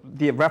have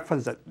the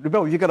reference that,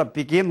 remember, you're going to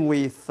begin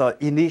with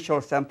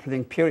initial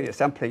sampling period,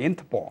 sampling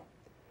interval.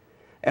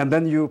 And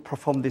then you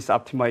perform this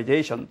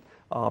optimization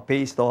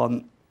based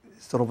on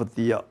sort of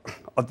the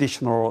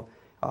additional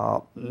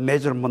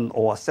measurement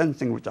or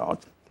sensing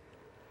results.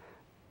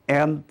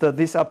 And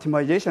this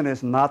optimization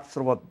is not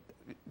sort of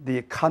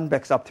the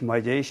convex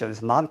optimization,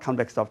 it's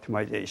non-convex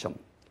optimization.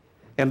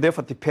 And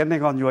therefore,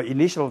 depending on your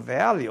initial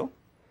value,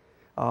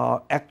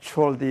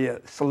 actually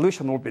the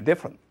solution will be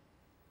different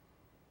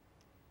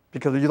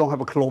because you don't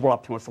have a global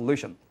optimal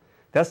solution.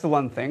 That's the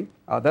one thing.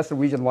 That's the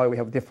reason why we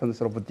have different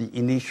sort of the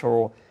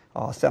initial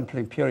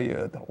sampling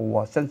period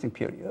or sensing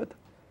period.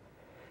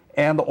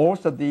 And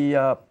also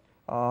the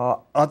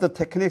other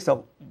techniques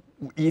of,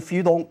 if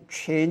you don't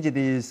change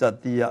these,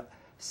 the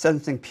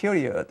sensing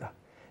period,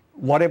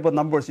 whatever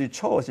numbers you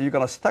chose, you're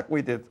going to stuck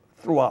with it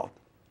throughout.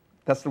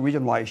 That's the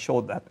reason why I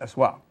showed that as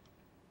well.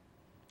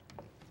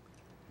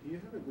 Do you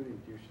have a good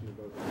intuition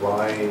about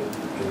why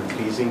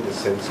increasing the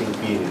sensing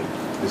period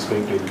is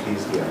going to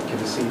increase the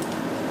accuracy?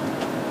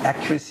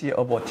 Accuracy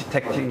of what,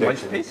 detecting white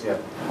space? Yeah.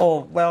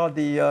 Oh, well,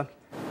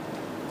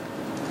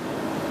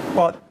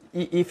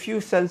 if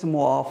you sense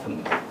more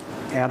often,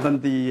 and then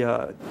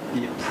the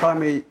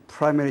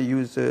primary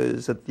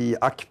users, the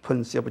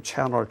occupancy of a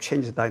channel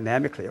changes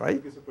dynamically,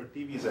 right? Because for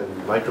TVs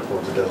and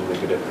microphones, it doesn't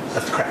make a difference.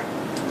 That's correct.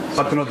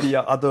 But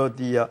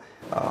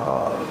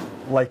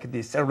like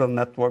the cellular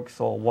networks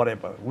or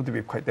whatever, would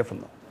be quite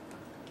different.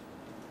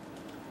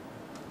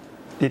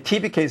 The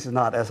TV case is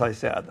not, as I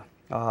said.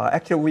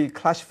 Actually, we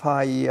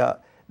classify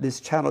these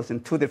channels in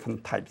two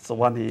different types. So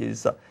one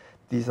is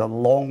these are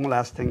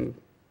long-lasting,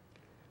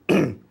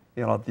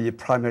 the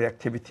primary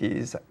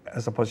activities,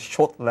 as opposed to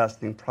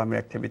short-lasting primary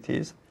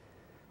activities.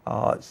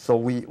 So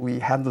we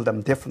handle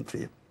them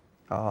differently.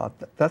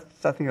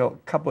 That's, I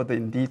think, covered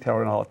in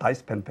detail in our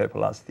DICE-PEN paper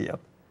last year.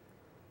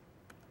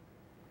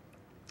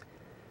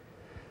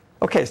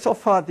 Okay, so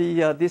far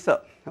this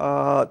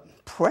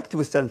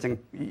proactive sensing,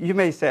 you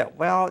may say,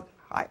 well,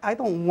 I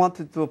don't want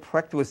to do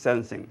proactive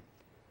sensing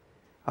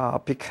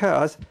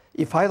because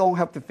if I don't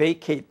have to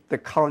vacate the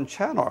current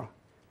channel,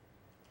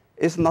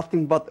 it's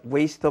nothing but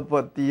waste of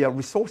the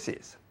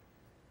resources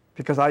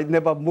because I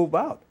never move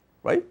out,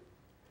 right?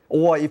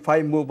 Or if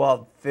I move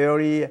out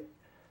very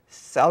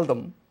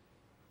seldom,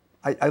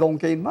 I don't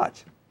gain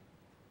much.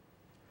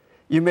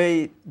 You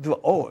may do,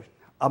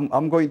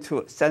 I'm going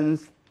to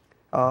sense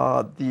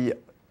the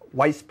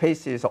white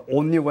spaces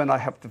only when I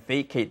have to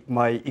vacate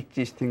my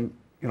existing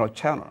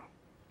channel.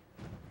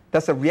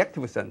 That's a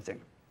reactive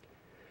sensing.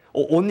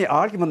 Only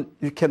argument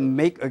you can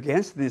make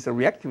against this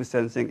reactive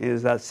sensing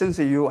is that since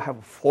you have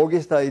a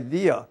focused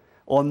idea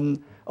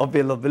on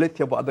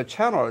availability of other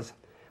channels,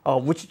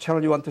 which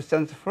channel you want to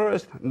sense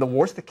first, in the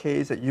worst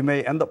case, you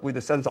may end up with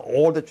the sense of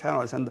all the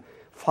channels and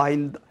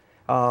find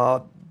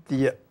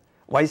the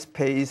white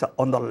space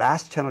on the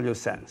last channel you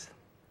sense.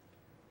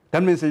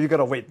 That means you got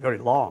to wait very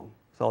long.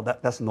 So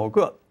that's no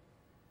good.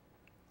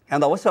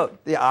 And also,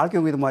 they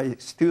argue with my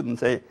students,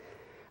 say,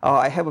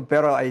 I have a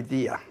better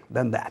idea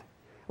than that.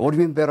 What do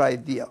you mean better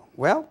idea?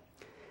 Well,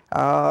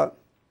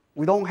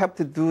 we don't have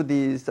to do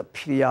these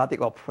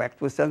periodic or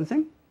proactive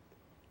sensing,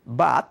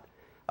 but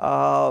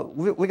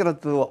we're going to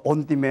do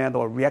on-demand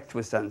or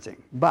reactive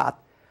sensing. But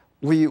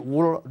we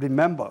will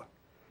remember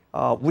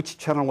which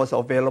channel was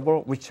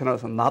available, which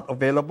channels are not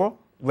available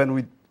when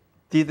we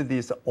did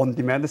this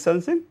on-demand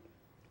sensing.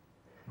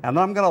 And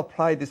I'm going to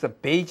apply this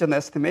Bayesian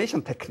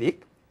estimation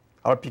technique.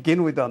 I'll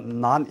begin with a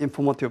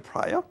non-informative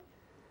prior.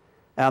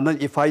 And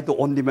then if I do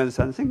on-demand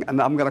sensing, and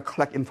I'm going to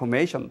collect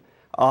information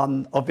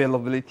on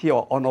availability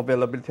or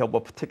unavailability of a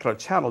particular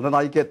channel, then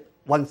I get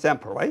one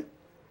sample, right?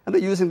 And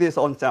then using this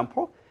on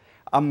sample,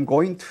 I'm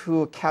going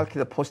to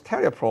calculate the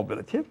posterior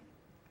probability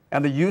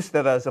and use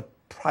that as a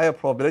prior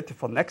probability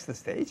for next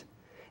stage.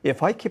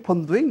 If I keep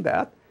on doing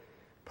that,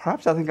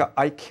 perhaps I think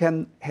I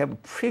can have a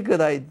pretty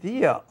good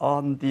idea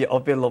on the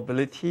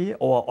availability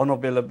or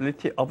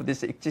unavailability of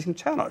these existing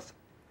channels.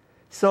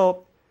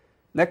 So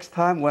next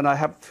time when I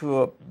have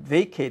to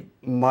vacate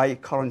my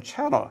current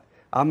channel,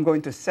 I'm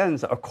going to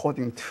sense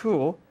according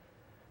to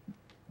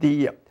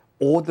the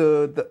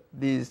ordered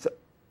this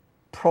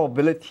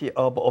probability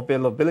of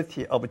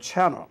availability of a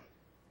channel.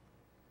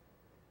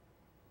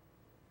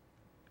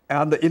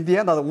 And in the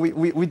end,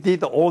 we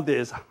did all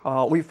this.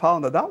 We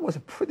found that was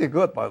pretty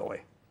good, by the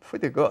way,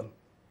 pretty good.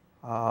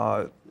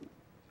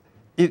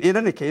 In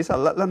any case,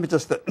 let me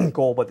just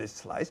go over this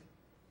slide.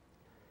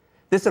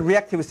 This is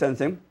reactive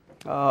sensing.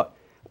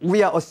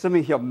 We are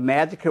assuming here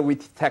magically we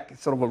detect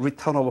sort of a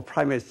return of a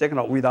primary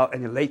signal without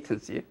any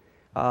latency.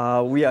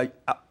 We are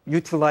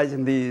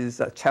utilizing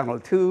this channel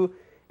 2,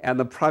 and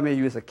the primary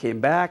user came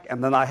back,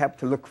 and then I have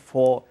to look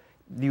for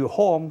new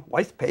home,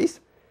 white space.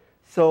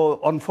 So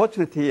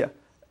unfortunately,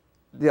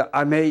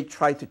 I may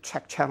try to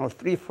check channel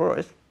 3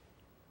 first.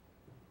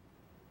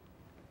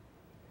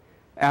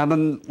 And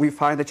then we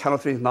find that channel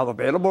 3 is not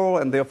available,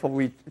 and therefore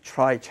we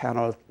try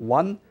channel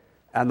 1,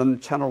 and then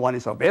channel 1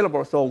 is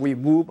available, so we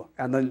move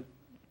and then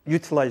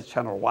utilize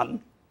channel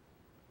 1,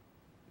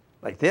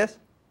 like this.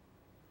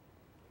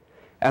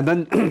 And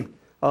then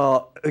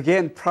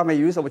again, primary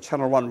user of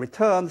channel 1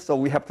 returns, so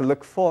we have to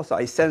look for, so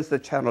I sense the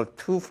channel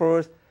 2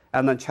 first,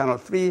 and then channel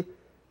 3,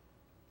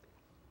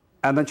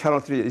 and then channel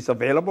 3 is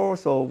available,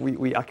 so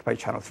we occupy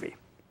channel 3.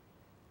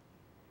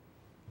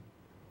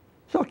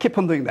 So keep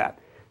on doing that.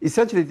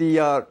 Essentially,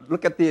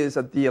 look at this,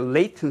 the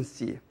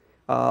latency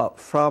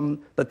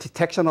from the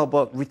detection of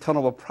a return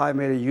of a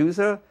primary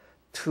user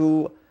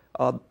to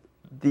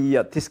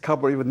the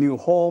discovery of a new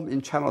home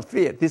in channel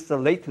 3. This is the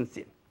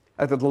latency.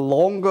 And the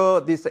longer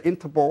this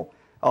interval,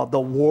 the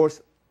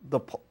worse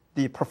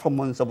the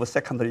performance of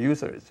secondary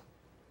users.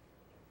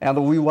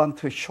 And we want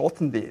to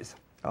shorten this.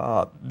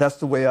 That's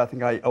the way I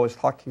think I was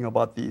talking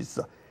about this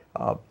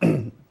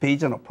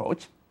Bayesian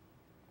approach.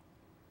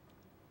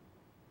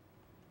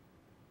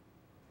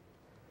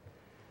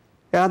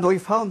 And we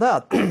found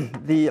that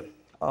the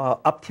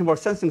optimal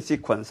sensing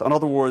sequence, in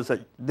other words,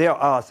 there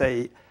are,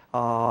 say,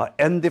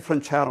 n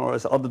different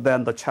channels other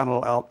than the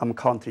channel I'm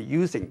currently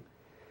using.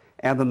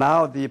 And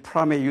now the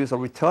primary user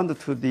returned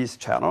to this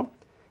channel.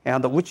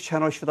 And which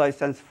channel should I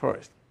sense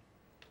first?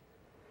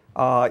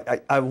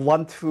 I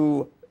want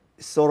to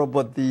sort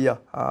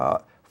of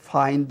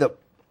find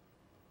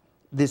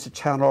this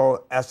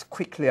channel as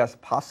quickly as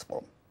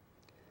possible.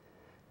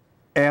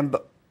 And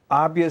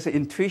obvious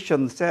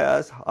intuition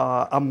says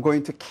I'm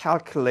going to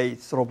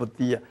calculate sort of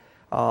the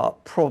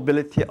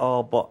probability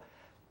of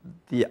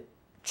the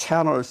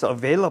channels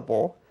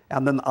available,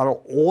 and then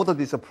I'll order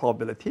this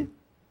probability,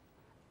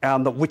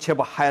 and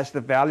whichever highest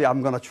value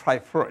I'm going to try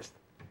first.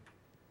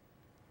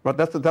 But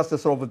that's the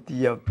sort of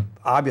the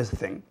obvious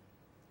thing.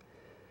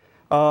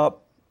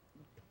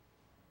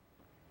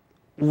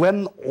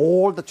 When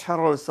all the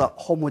channels are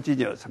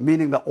homogeneous,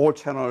 meaning that all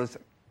channels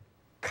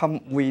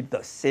come with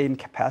the same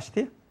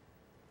capacity,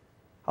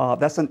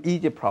 that's an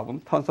easy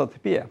problem. Turns out to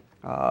be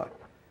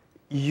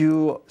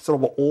you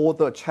sort of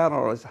order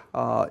channels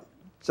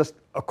just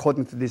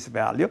according to this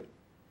value.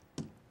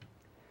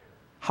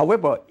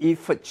 However,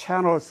 if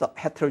channels are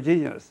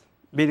heterogeneous,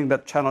 meaning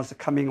that channels are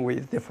coming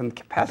with different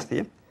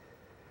capacity,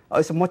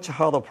 it's a much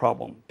harder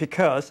problem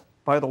because,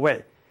 by the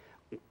way,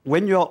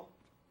 when you're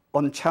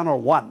on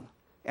channel 1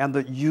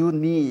 and you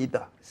need,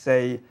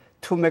 say,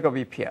 2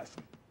 megabps,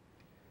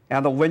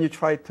 and when you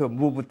try to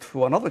move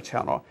to another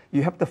channel,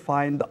 you have to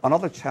find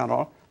another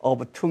channel of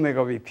 2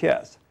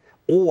 megabps.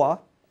 Or,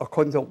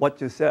 according to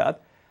what you said,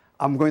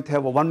 I'm going to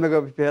have a 1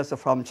 megabps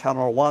from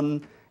channel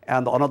 1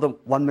 and another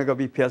 1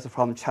 megabps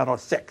from channel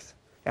 6.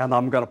 And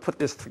I'm going to put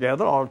this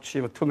together, I'll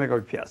achieve 2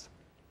 megabps.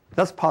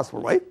 That's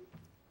possible, right?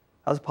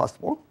 That's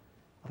possible.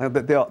 I think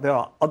that there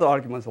are other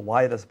arguments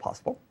why that's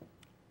possible.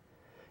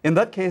 In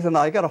that case, then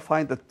I got to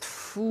find the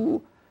 2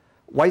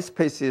 white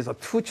spaces or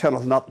 2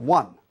 channels, not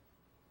 1.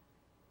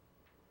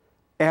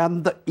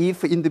 And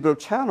if individual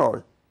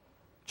channels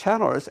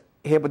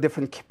have a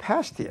different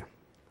capacity,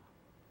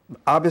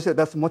 obviously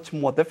that's a much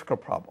more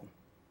difficult problem.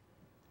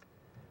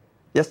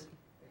 Yes?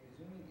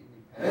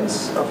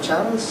 Independence of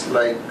channels,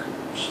 like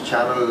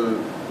channel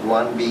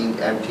 1 being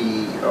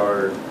empty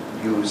or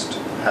used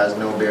has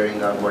no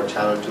bearing on what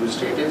channel 2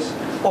 state is?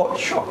 Oh,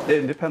 sure, they're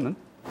independent.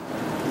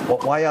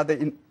 Why are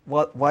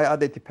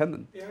they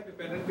dependent? They are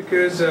dependent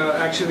because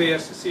actually the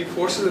FCC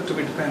forces it to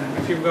be dependent.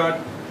 If you've got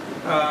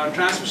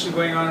transmission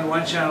going on in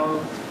one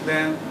channel,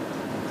 then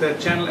the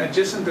channel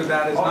adjacent to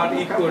that is not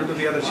equal to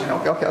the other channel.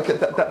 Okay.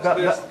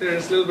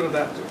 There's a little bit of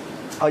that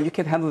too. You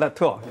can handle that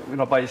too.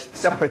 By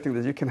separating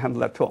this, you can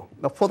handle that too.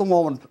 Now, for the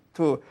moment,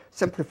 to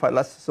simplify,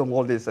 let's assume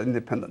all these are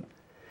independent.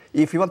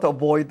 If you want to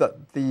avoid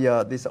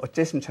these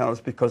adjacent channels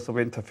because of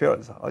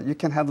interference, you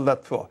can handle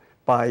that too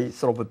by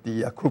sort of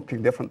the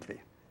grouping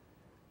differently.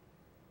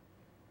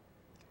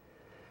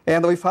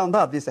 And we found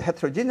out this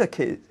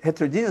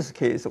heterogeneous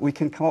case, we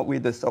can come up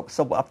with a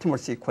suboptimal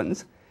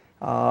sequence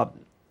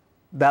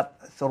that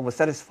sort of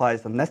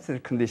satisfies the necessary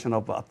condition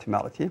of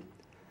optimality.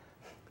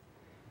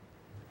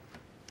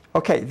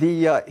 Okay,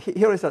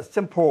 here is a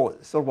simple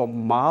sort of a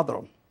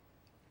model.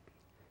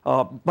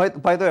 By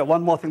the way,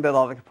 one more thing that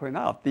I'd like to point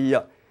out,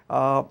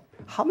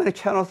 how many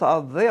channels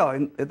are there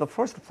in the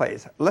first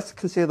place? Let's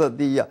consider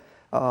the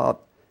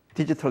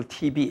digital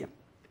TV.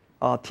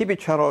 TV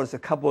channels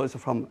covers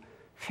from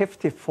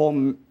 54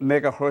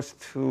 megahertz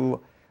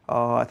to,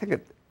 I think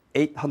it's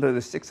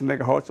 806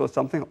 megahertz or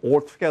something.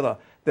 Altogether,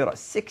 there are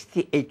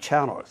 68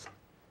 channels,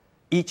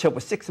 each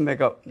of 6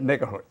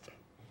 megahertz.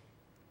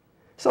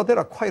 So there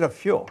are quite a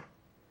few.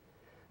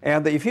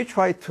 And if you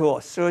try to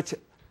search,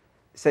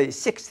 say,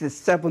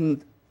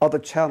 67 other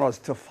channels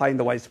to find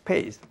the white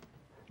space,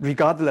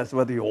 regardless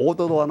whether you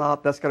order or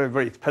not, that's going to be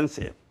very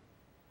expensive.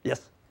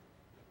 Yes?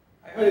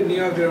 I heard in New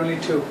York there are only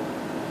 2.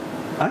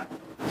 Huh?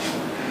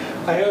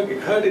 I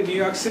heard in New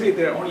York City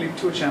there are only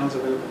 2 channels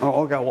available.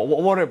 Oh, okay, well,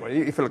 whatever,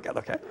 if you look at,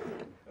 okay.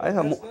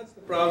 That's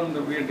the problem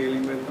that we're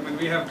dealing with. I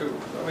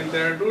mean,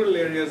 there are rural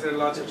areas, there are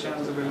lots of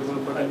channels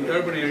available, but in the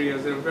urban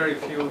areas, there are very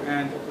few.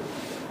 And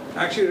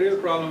actually, the real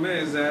problem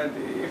is that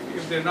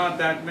if there are not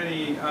that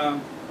many,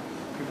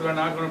 people are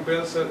not going to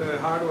build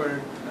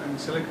hardware and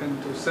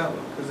silicon to sell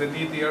because they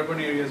need the urban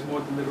areas more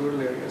than the rural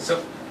areas.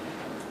 So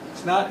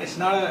it's not a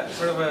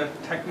sort of a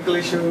technical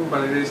issue,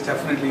 but it is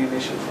definitely an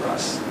issue for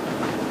us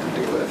to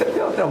deal with.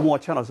 There are more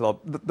channels, though.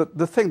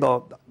 The thing,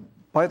 though,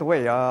 by the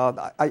way,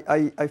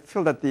 I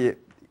feel that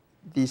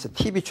this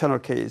TV channel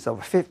case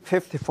of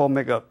 54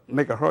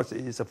 megahertz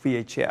is a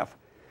VHF,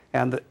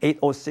 and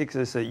 806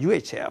 is a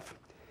UHF.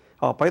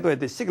 By the way,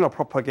 the signal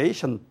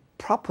propagation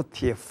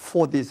property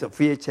for these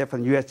VHF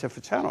and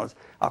UHF channels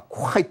are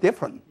quite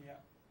different.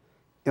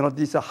 Yeah.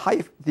 These are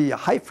the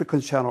high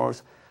frequency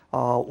channels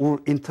will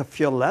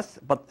interfere less,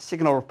 but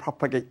signal will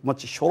propagate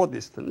much shorter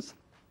distance.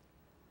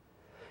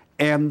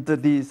 And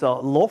these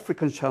low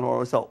frequency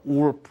channels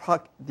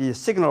the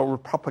signal will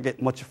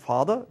propagate much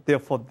farther.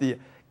 Therefore, the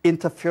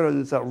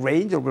interference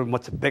range will be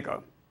much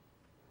bigger.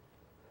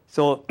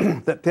 So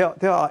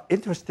there are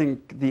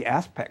interesting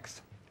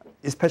aspects,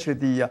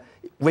 especially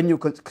when you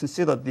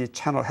consider the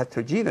channel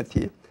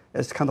heterogeneity.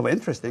 It's kind of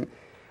interesting.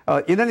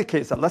 In any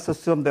case, let's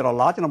assume there are a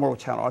large number of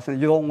channels,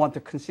 and you don't want to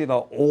consider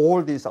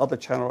all these other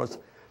channels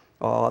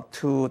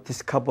to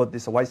discover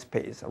this white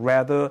space.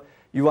 Rather,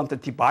 you want to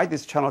divide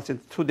these channels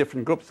into 2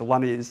 different groups.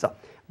 One is a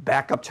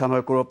backup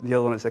channel group. The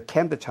other one is a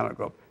candidate channel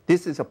group.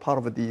 This is a part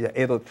of the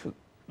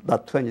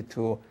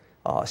 802.22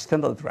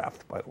 standard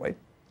draft, by the way.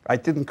 I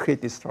didn't create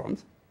these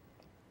terms.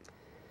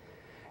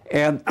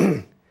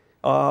 And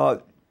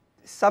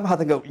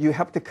somehow you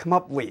have to come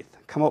up with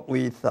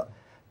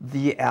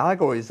the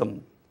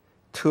algorithm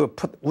to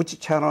put which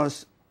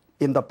channels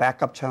in the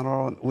backup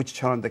channel and which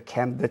channel in the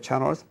candidate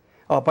channels.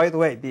 By the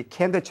way, the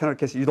candidate channel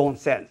case you don't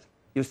sense.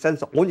 You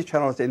sense only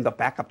channels in the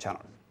backup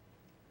channels.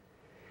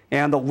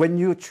 And when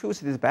you choose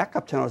these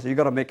backup channels, you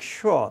got to make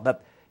sure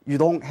that you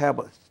don't have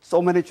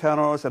so many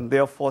channels and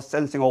therefore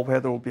sensing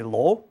overhead will be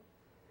low,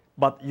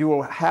 but you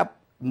will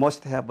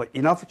must have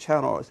enough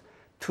channels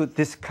to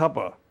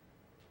discover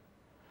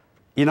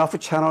enough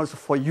channels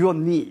for your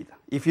need.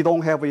 If you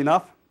don't have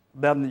enough,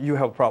 then you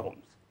have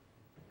problems.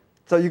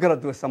 So you got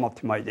to do some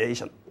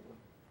optimization.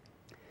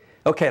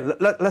 Okay,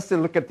 let's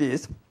look at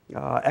this.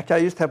 Actually, I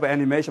used to have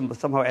animation, but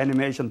somehow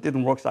animation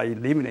didn't work, so I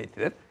eliminated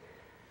it.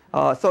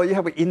 So you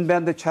have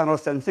in-band channel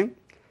sensing.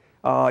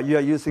 You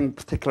are using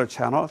particular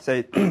channel.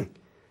 Say,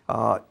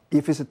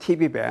 if it's a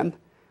TV band,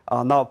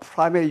 now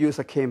primary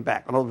user came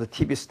back, and the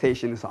TV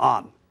station is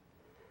on.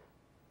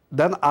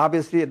 Then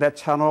obviously that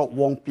channel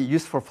won't be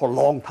useful for a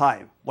long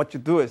time. What you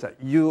do is that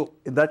in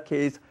that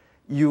case,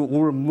 you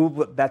will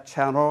move that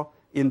channel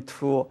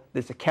into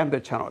these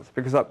candidate channels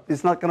because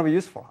it's not going to be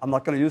useful. I'm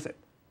not going to use it.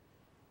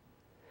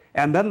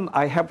 And then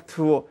I have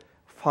to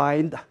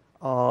find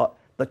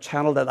the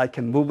channel that I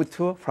can move it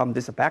to from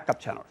these backup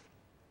channels.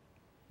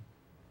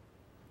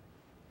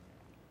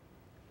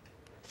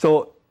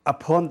 So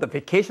upon the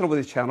vacation of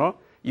this channel,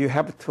 you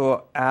have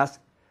to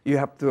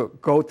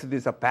go to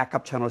these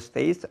backup channel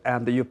states,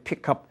 and you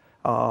pick up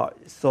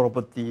sort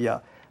of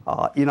the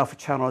enough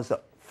channels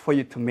for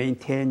you to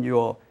maintain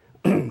your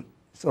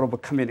sort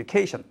of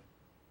communication.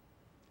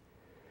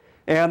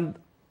 And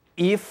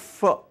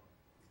if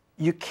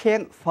you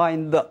can't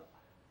find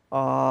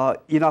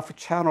enough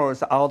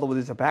channels out of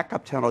these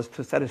backup channels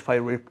to satisfy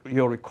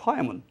your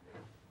requirement,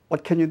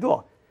 what can you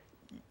do?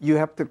 You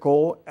have to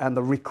go and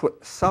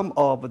recruit some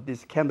of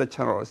these candidate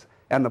channels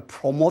and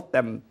promote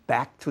them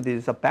back to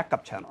this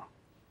backup channel.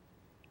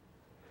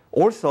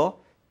 Also,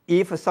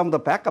 if some of the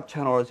backup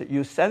channels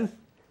you sense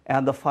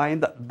and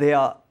find that they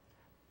are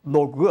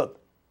no good,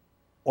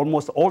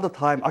 almost all the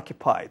time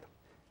occupied,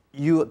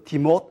 you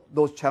demote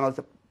those channels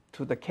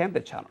to the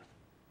candidate channels.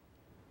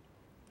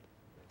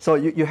 So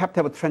you have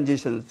to have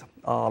transitions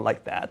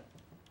like that.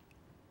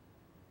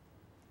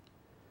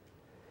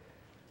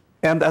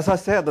 And as I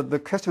said, the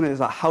question is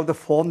how to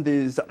form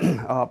these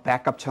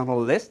backup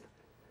channel list,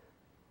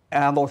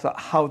 and also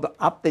how to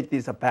update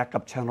these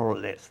backup channel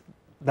list.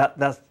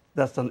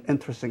 That's an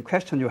interesting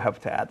question you have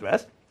to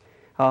address.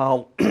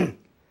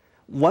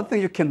 One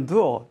thing you can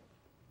do,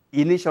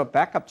 initial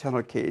backup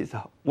channel case,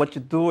 what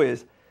you do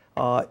is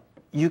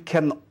you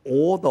can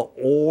order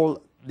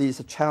all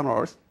these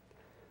channels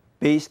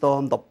based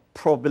on the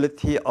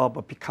probability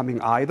of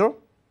becoming idle.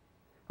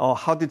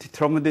 How to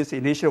determine this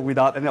initially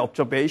without any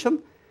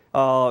observation?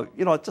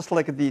 Just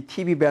like the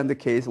TV band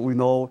case, we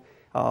know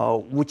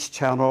which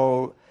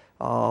channel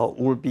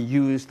will be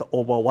used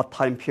over what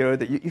time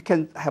period. You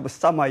can have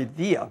some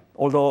idea,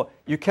 although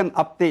you can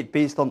update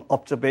based on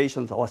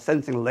observations or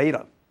sensing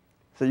later.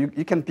 So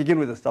you can begin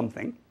with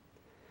something.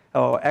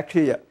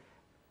 Actually,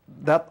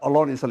 that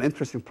alone is an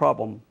interesting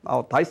problem.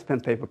 Our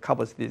DicePen paper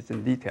covers this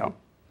in detail.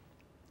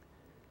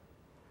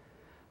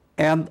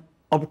 And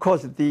of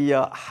course,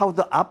 how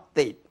to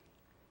update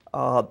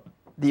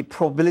the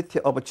probability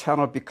of a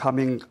channel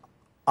becoming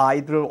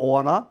idle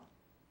or not.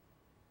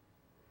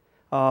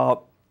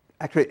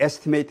 Actually,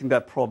 estimating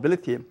that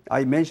probability,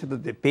 I mentioned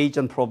the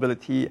Bayesian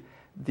probability,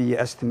 the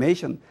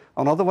estimation.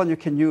 Another one you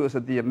can use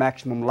is the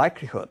maximum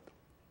likelihood.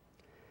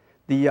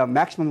 The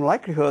maximum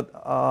likelihood,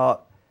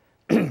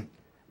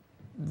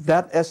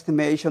 that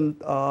estimation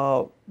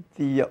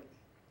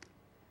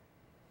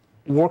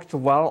works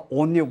well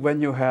only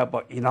when you have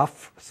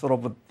enough sort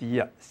of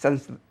the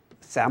sense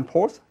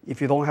samples. If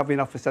you don't have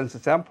enough sense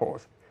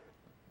samples,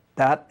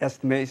 that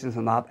estimation is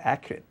not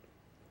accurate.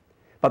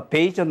 But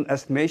Bayesian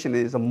estimation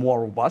is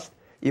more robust,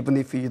 even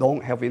if you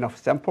don't have enough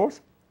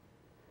samples.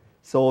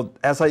 So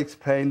as I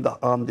explained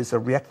on this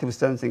reactive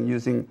sensing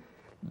using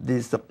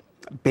this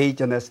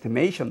Bayesian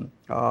estimation,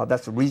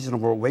 that's a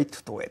reasonable way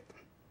to do it.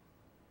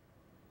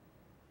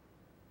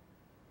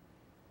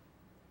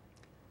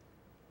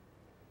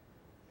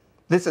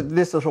 This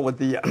is with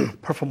the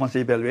performance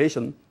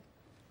evaluation.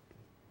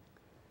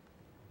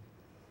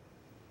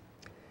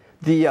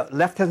 The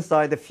left-hand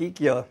side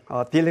figure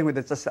dealing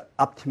with just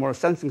optimal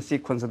sensing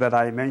sequence that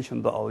I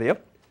mentioned earlier.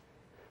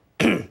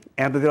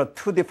 And there are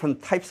two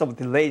different types of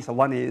delays.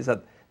 One is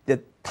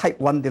the type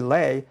 1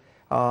 delay.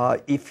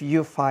 If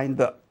you find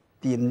the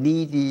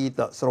needed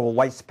sort of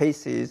white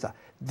spaces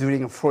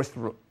during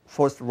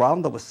first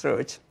round of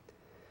search,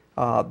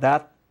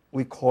 that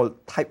we call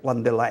type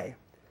 1 delay.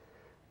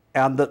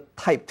 And the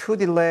type 2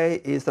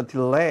 delay is the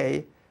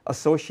delay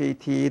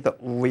associated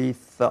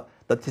with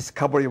the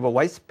discovery of a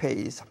white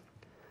space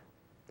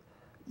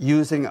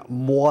using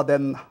more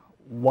than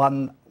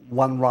one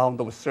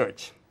round of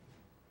search.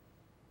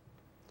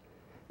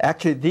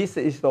 Actually, this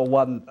is the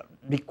one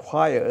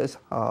requires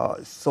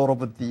sort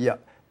of the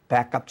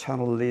backup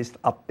channel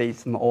list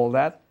updates and all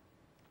that.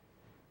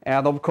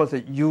 And of course,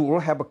 you will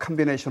have a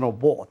combination of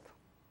both.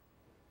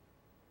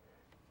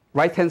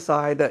 Right-hand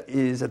side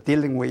is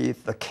dealing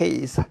with the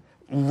case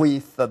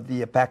with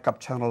the backup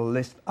channel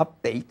list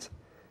update.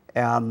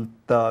 And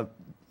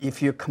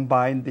if you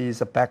combine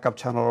these backup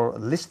channel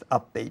list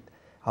update,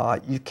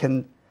 you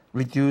can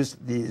reduce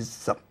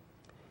this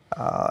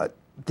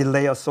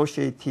delay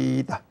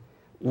associated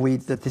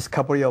with the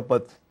discovery of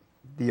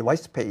the white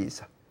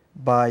space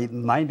by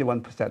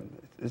 91%.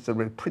 It's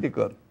really pretty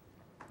good.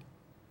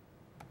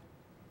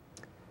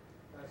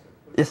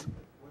 Yes?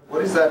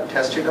 What is that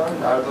tested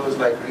on? Are those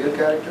like real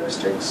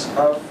characteristics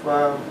of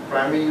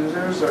primary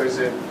users, or is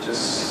it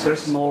just...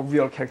 There's no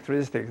real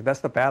characteristics. That's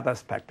the bad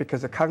aspect,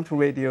 because the counter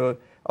radio,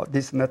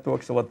 these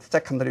networks, what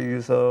secondary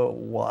user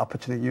or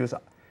opportunity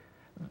user,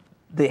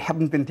 they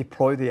haven't been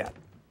deployed yet.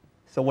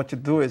 So what you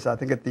do is, I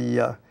think at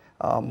the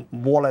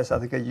more or less, I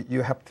think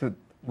you have to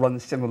run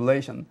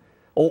simulation,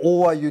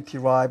 or you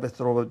derive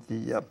sort of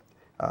the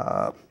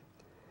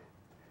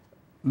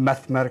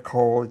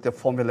mathematical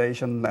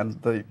formulation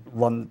and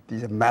run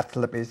the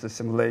MATLAB-based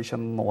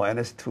simulation or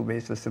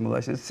NS2-based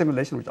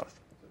simulation results.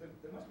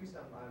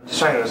 Just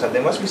trying to understand,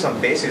 there must be some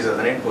basis as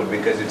an input,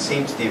 because it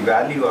seems the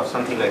value of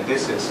something like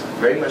this is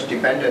very much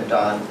dependent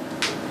on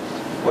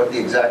what the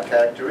exact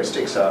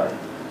characteristics are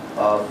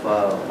of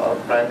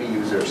primary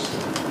users,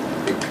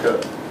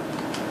 because,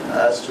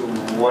 as to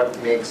what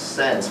makes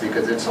sense,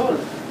 because it's all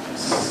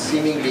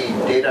seemingly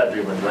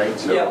data-driven, right?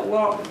 So, yeah,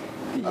 well,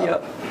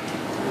 yeah.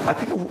 I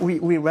think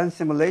we ran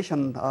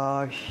simulation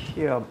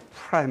here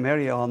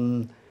primarily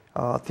on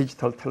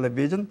digital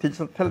television.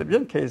 Digital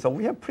television case,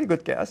 we have pretty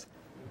good guess,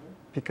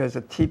 because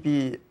the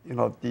TV,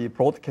 the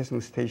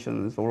broadcasting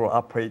stations will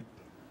operate,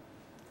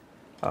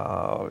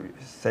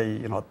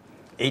 say,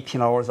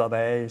 18 hours a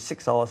day,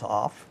 6 hours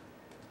off.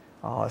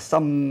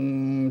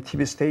 Some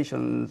TV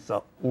stations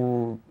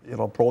will,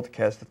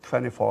 broadcast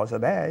 24 hours a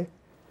day,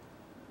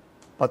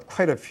 but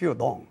quite a few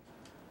don't.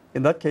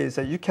 In that case,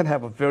 you can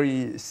have a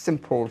very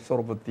simple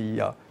sort of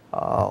the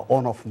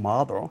on-off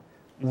model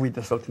with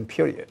a certain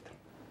period.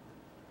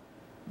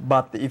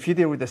 But if you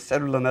deal with the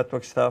cellular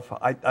network stuff,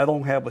 I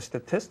don't have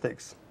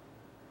statistics.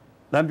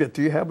 Lambia,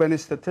 do you have any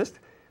statistics?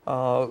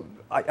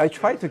 I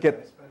tried to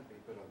get...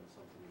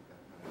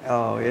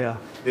 Oh, yeah.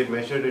 They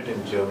measured it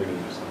in Germany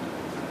or something.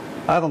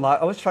 I don't know.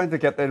 I was trying to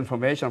get the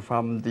information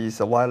from these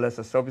wireless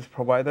service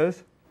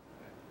providers,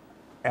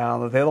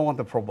 and they don't want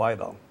to provide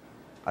them.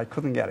 I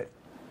couldn't get it.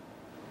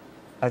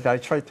 I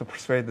tried to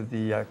persuade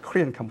the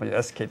Korean company,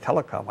 SK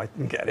Telecom. I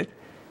didn't get it.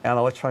 And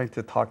I was trying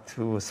to talk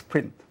to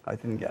Sprint. I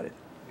didn't get it.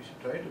 We should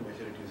try to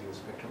measure it using a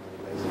spectrum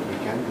analyzer. We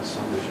can do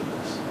some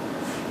measurements.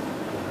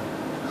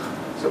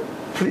 So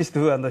please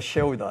do and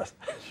share with us.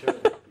 Sure.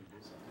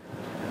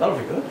 That'll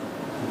be good.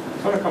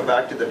 I want to come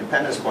back to the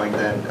dependence point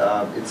then.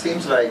 It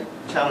seems like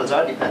channels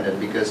are dependent,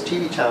 because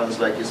TV channels,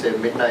 like you said,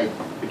 midnight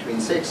between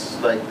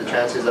 6, like the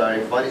chances are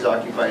if one is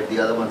occupied, the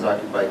other one's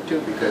occupied too,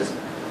 because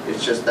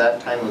it's just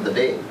that time of the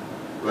day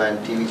when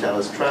TV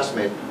channels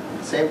transmit. At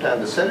the same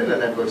time, the cellular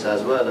networks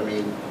as well. I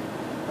mean,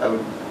 I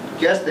would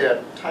guess there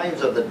are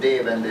times of the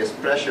day when there's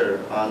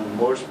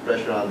more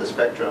pressure on the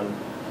spectrum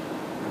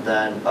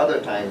than other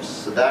times.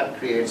 So that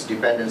creates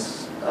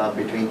dependence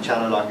between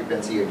channel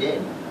occupancy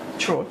again.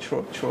 True.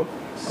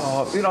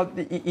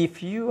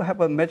 If you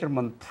have a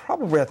measurement,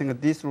 probably I think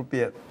this would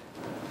be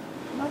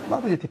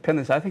not really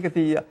dependence. I think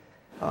you're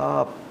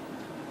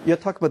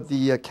talking about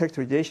the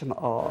characterization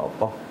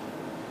of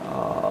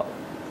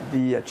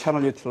the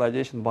channel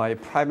utilization by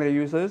primary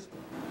users,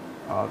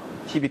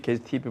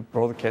 TV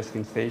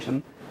broadcasting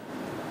station.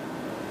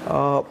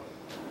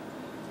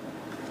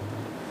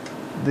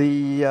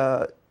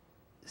 The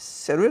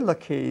cellular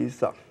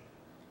case,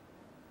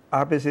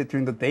 obviously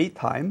during the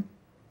daytime,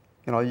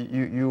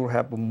 you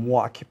have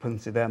more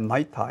occupancy than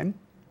nighttime.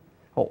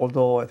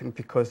 Although I think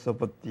because of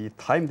the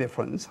time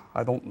difference,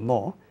 I don't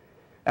know.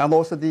 And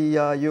also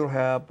you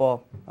have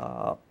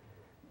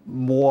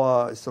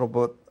more sort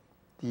of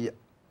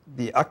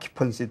the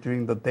occupancy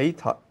during the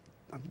daytime.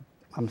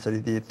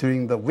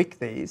 During the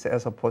weekdays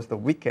as opposed to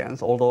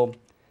weekends. Although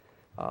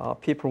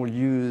people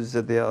use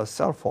their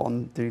cell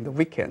phone during the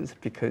weekends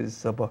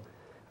because of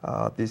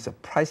this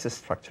price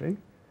structuring.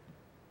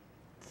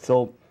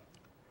 So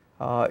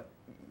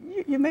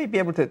you may be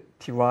able to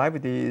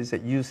derive this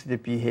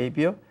usage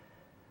behavior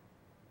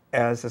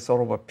as a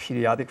sort of a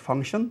periodic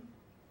function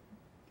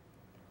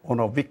on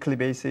a weekly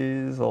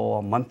basis or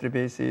a monthly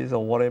basis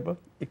or whatever,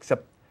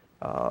 except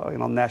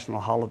national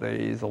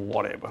holidays or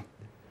whatever.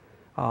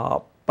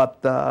 But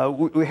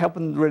we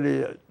haven't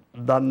really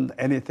done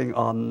anything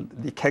on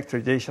the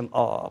characterization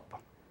of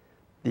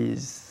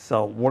this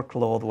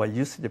workload or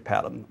usage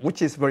pattern,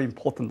 which is very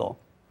important though.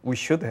 We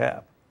should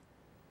have.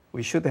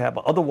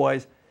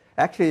 Otherwise,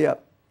 actually,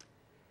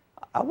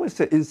 I was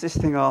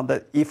insisting on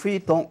that if we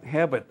don't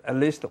have it, at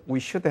least we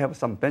should have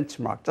some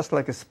benchmark, just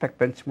like a spec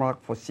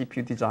benchmark for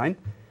CPU design.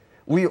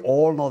 We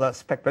all know that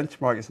spec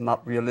benchmark is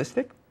not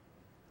realistic.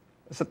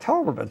 It's a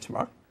terrible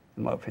benchmark,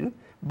 in my opinion.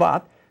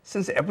 But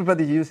since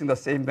everybody's using the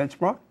same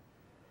benchmark,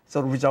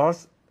 so the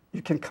results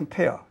you can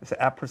compare. It's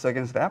apples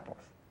against apples.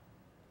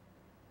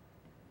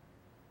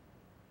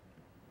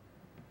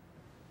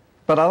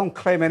 But I don't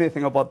claim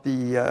anything about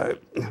the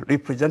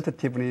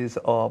representativeness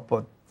of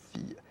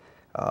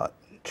the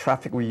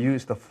traffic we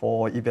used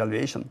for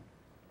evaluation.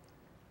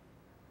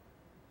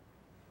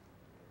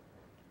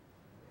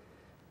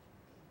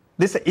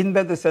 this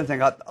embedded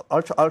sensing,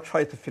 I'll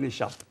try to finish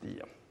up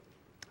the.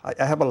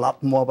 I have a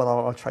lot more, but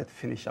I'll try to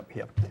finish up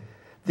here.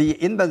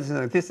 The embedded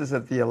sensing, this is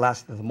the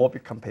last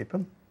Mobicom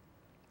paper.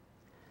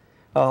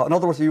 In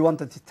other words, you want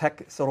to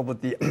detect sort of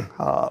the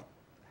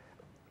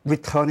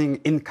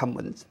returning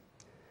incumbents.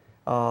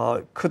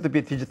 Could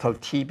be digital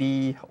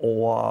TV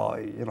or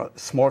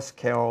small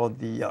scale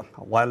the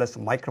wireless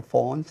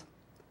microphones.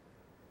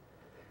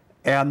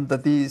 And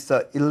these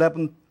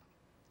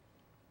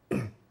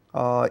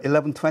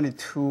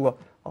 1122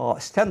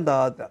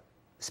 standard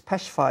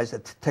specifies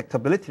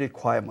detectability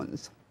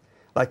requirements,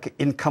 like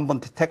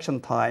incumbent detection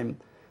time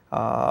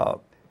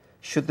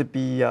should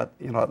be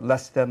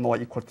less than or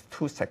equal to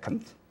 2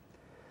 seconds,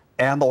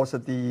 and also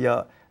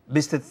the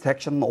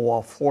misdetection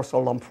or false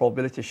alarm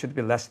probability should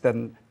be less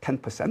than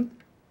 10%.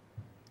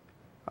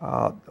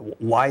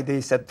 Why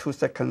they said 2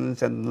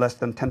 seconds and less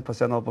than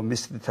 10% of a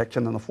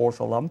misdetection and a false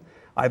alarm,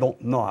 I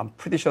don't know. I'm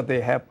pretty sure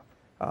they have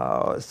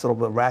sort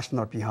of a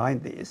rationale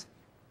behind this.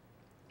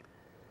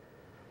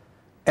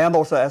 And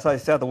also, as I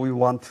said, we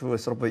want to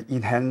sort of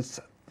enhance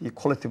the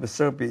quality of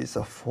service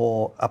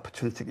for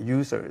opportunistic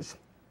users.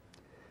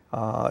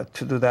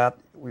 To do that,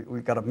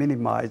 we got to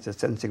minimize the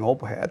sensing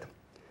overhead.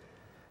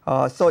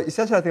 So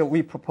essentially, I think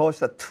we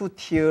proposed a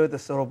two-tiered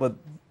sort of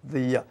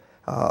the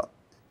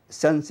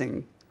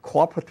sensing,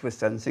 cooperative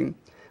sensing.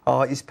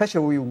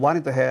 Especially, we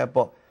wanted to have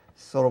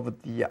sort of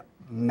the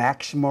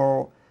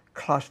maximal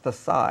cluster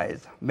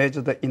size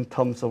measured in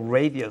terms of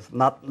radius,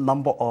 not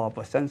number of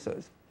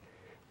sensors.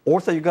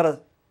 Also, you got to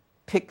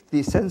pick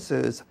the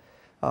sensors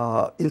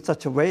in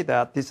such a way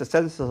that these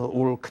sensors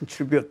will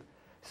contribute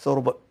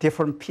sort of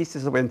different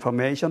pieces of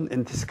information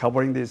in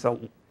discovering this,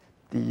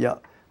 the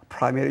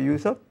primary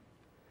user.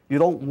 You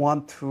don't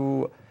want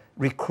to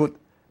recruit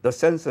the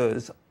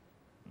sensors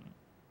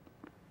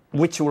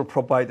which will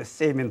provide the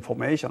same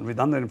information,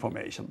 redundant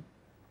information.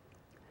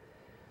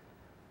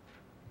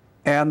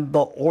 And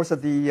also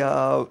these,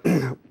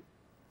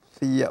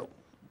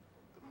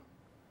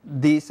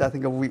 I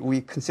think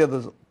we consider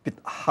a bit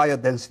higher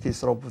density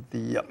sort of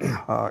the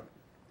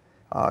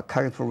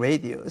cognitive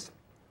radius.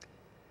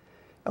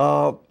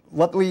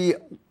 What we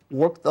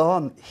worked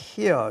on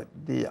here,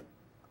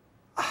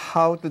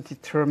 how to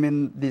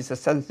determine this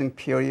sensing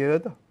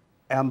period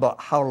and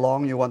how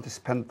long you want to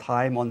spend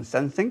time on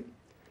sensing.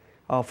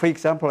 For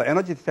example,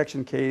 energy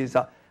detection case,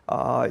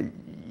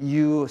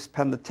 you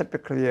spend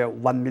typically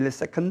 1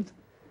 millisecond,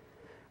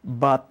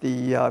 but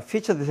the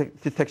feature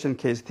detection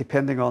case,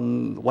 depending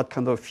on what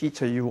kind of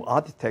feature you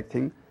are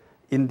detecting,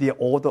 in the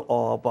order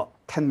of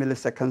 10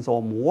 milliseconds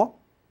or more.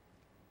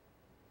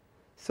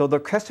 So the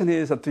question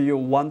is, do you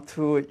want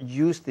to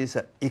use this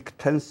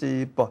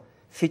expensive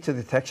feature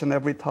detection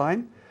every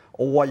time,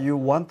 or you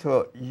want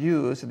to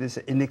use this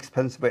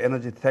inexpensive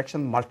energy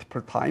detection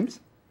multiple times?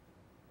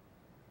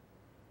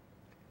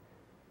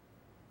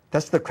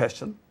 That's the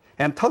question.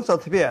 And turns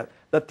out to be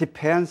that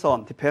depends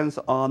on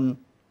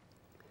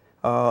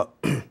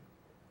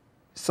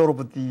sort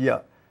of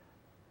the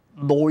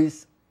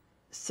noise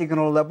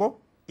signal level.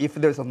 If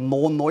there's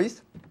no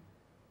noise,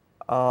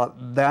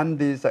 then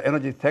this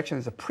energy detection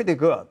is pretty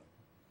good.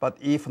 But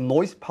if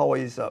noise power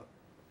is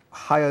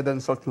higher than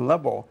a certain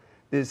level,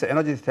 this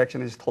energy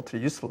detection is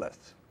totally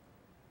useless.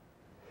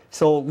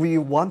 So we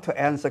want to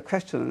answer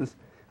questions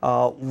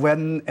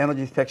when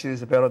energy detection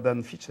is better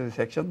than feature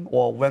detection,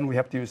 or when we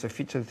have to use a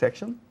feature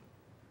detection.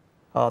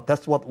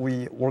 That's what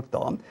we worked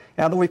on.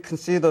 And we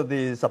consider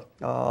this,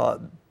 the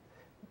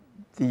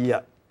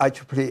IEEE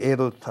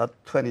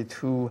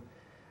 802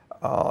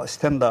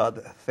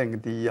 standard thing,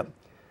 the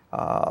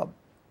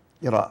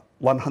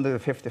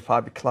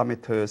 155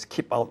 kilometers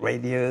keep out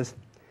radius,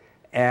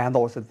 and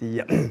also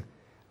the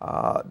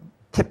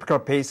typical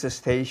base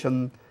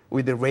station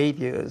with the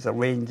radius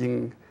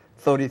ranging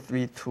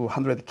 33 to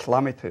 100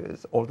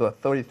 kilometers, although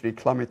 33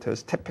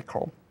 kilometers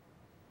typical.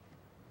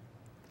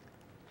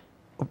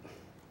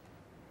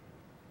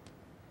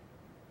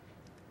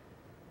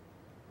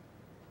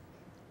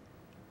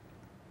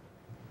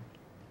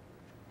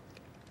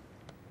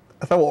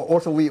 So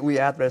also we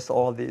address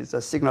all these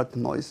signal to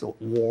noise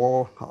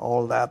war,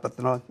 all that, but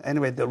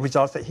anyway, the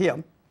results are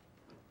here.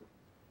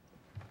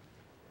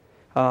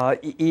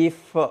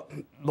 If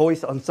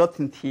noise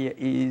uncertainty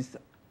is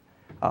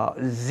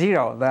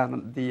 0,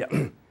 then the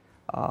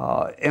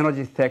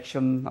energy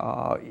detection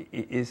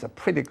is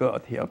pretty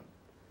good here.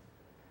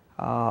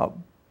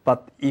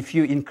 But if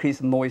you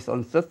increase noise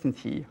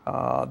uncertainty,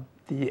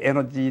 the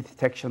energy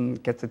detection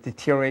gets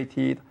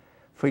deteriorated.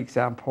 For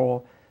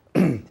example,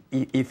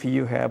 if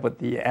you have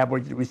the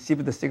average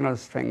received signal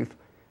strength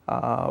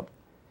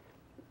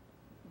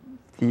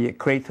the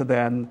greater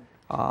than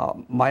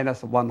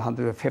minus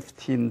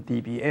 115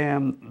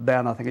 dBm,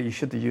 then I think you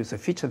should use a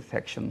feature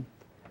detection.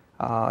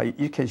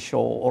 You can show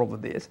all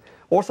of this.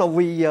 Also,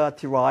 we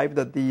derived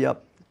the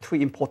two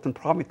important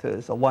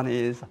parameters. One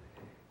is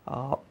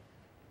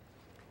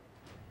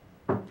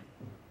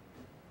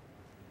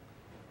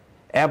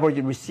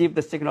average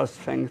received signal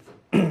strength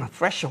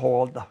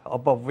threshold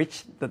above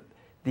which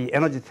the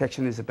energy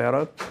detection is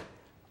better,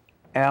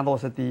 and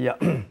also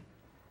the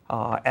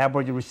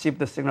average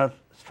received signal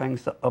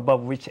strength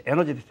above which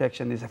energy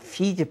detection is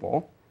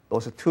feasible.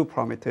 Those are two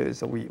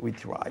parameters we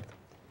derived.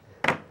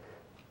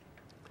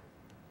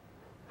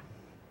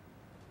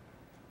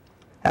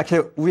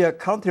 Actually, we are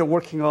currently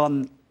working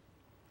on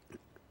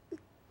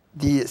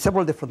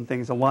several different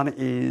things. One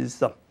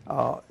is,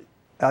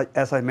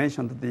 as I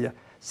mentioned, the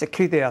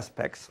security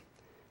aspects,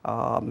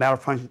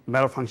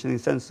 malfunctioning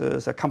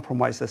sensors,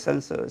 compromised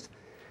sensors,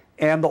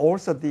 and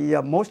also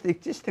the most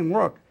existing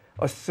work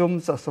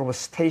assumes a sort of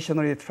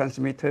stationary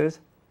transmitters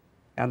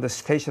and the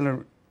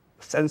stationary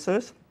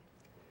sensors.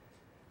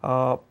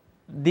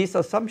 These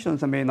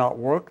assumptions may not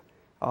work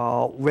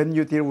when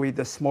you deal with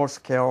the small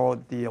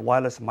scale, the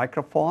wireless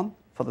microphone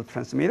for the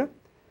transmitter.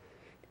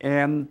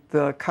 And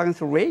the current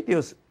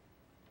radios,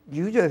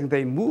 usually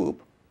they move,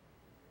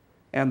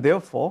 and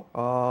therefore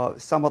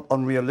somewhat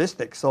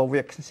unrealistic. So we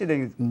are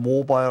considering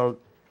mobile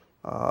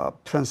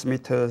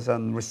transmitters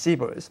and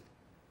receivers.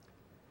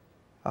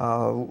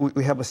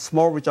 We have a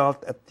small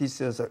result at this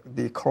is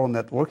the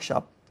CoroNet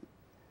workshop.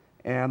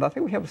 And I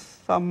think we have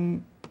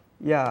some,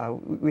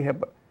 we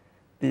have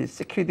the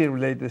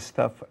security-related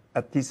stuff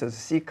at this is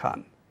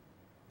CCON.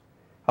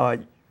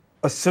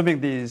 Assuming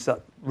these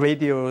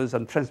radios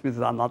and transmitters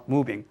are not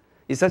moving.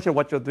 Essentially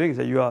what you're doing is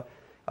that you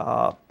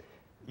are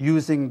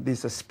using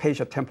this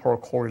spatial temporal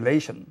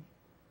correlation.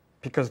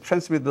 Because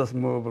transmitter doesn't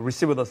move,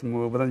 receiver doesn't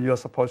move, then you're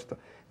supposed to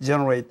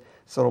generate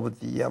sort of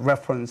the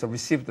reference or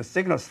receive the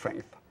signal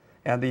strength.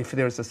 And if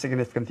there's a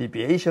significant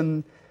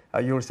deviation,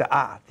 you'll say,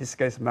 this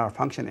guy is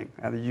malfunctioning.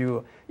 And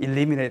you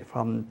eliminate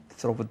from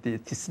sort of the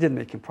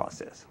decision-making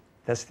process.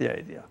 That's the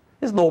idea.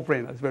 It's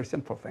no-brainer. It's a very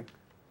simple thing.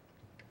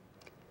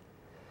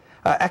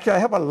 Actually, I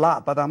have a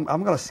lot, but I'm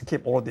going to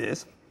skip all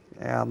this.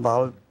 And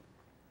I'll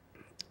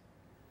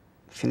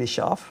finish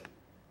off.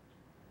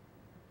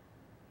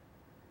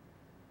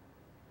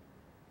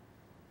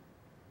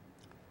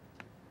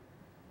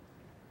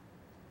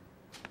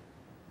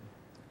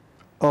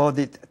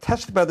 The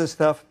test bed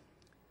stuff,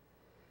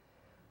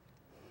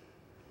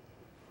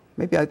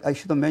 maybe I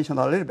should have mentioned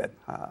a little bit.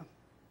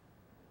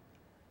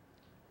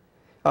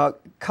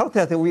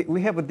 Currently,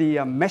 we have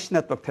the mesh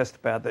network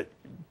test bed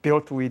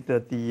built with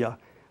the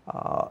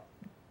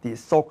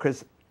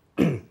sockets,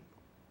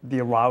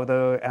 the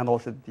router, and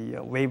also the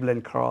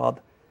wavelength card,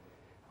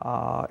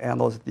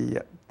 and also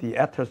the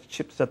Atheros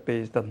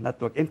chipset-based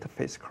network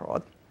interface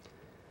card,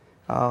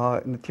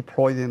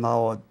 deployed in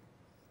our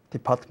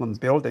department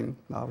building.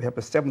 We have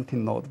a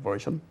 17-node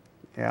version,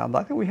 and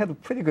I think we had a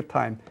pretty good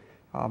time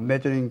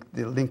measuring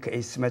the link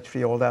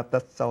asymmetry, all that.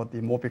 That's the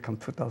Mobicom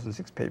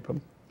 2006 paper.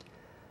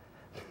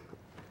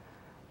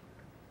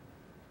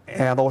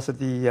 And also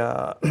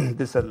the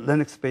this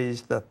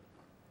Linux-based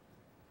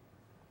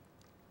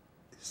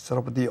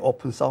sort of the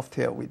open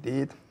software we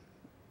did.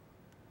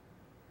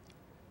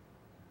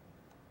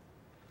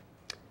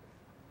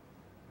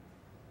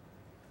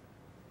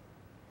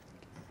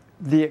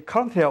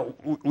 Currently,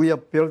 we are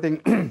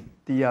building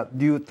the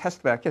new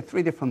test bed. Actually,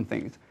 three different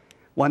things.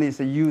 One is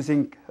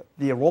using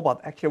the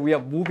robot. Actually, we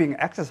are moving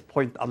access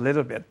point a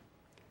little bit.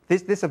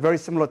 This is very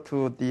similar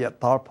to the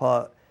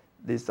DARPA,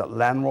 this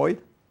Landroid.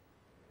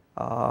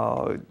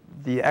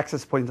 The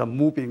access points are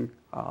moving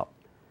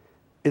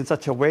in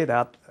such a way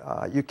that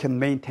you can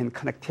maintain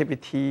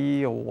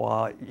connectivity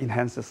or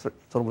enhance the, sort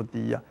of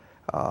the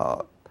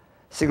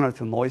signal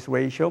to noise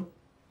ratio.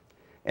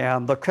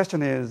 And the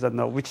question is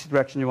which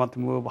direction you want to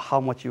move, how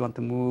much you want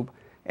to move,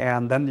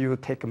 and then you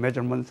take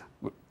measurements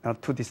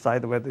to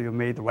decide whether you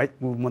made the right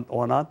movement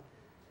or not.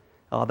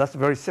 That's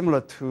very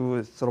similar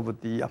to sort of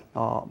the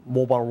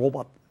mobile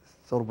robot,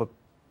 sort of a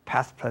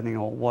path planning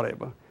or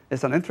whatever.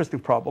 It's an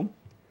interesting problem.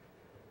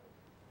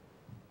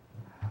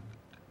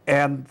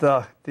 And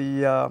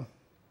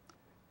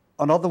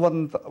another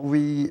one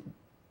we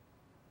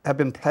have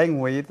been playing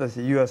with is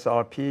the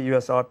USRP.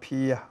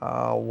 USRP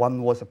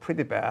 1 was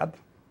pretty bad.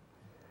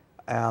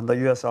 And the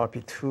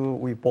USRP 2,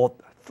 we bought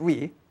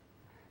 3.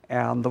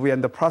 And we're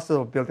in the process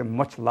of building a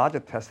much larger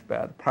test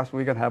bed. Perhaps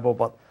we can have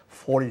about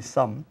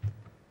 40-some.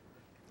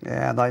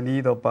 And I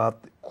need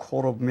about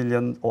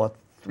 $250,000 or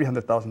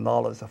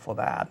 $300,000 for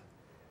that.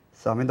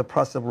 So I'm in the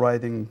process of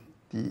writing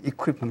the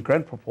equipment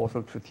grant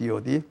proposal to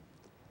DOD.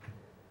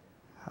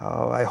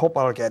 I hope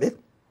I'll get it.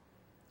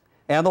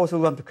 And also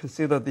we want to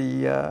consider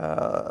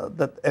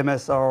that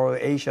MSR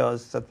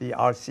Asia's the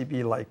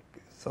RCB-like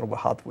sort of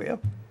hardware.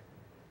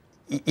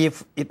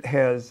 If it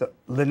has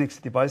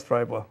Linux device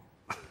driver,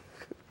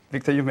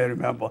 Victor, you may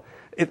remember,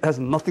 it has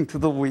nothing to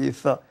do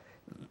with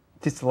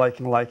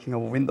liking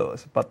of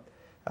Windows, but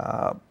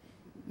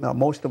now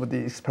most of the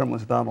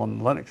experiments done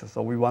on Linux,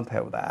 so we want to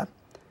have that.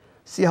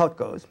 See how it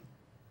goes.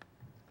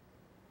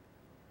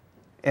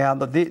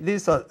 And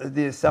these are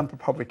the sample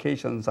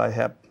publications I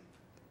have.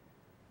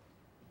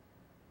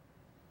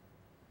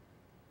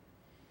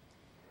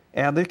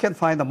 And you can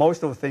find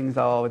most of the things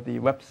on the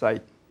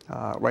website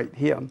right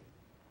here.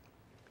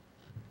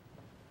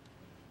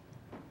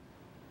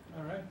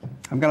 All right.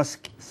 I'm going to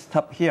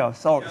stop here.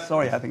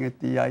 Sorry, I think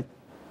No,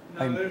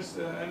 there's,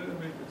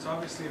 it's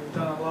obviously we've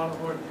done a lot of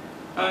work.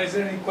 Is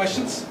there any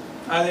questions?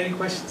 Are there any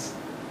questions?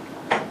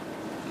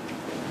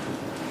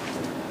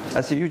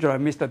 As usual, I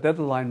missed the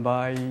deadline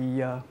by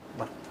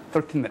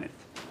 13 minutes.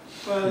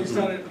 Well, you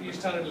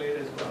started late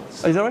as well.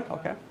 Is that right?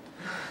 Okay.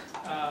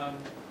 All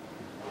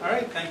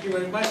right. Thank you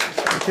very much.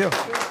 Thank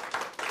you.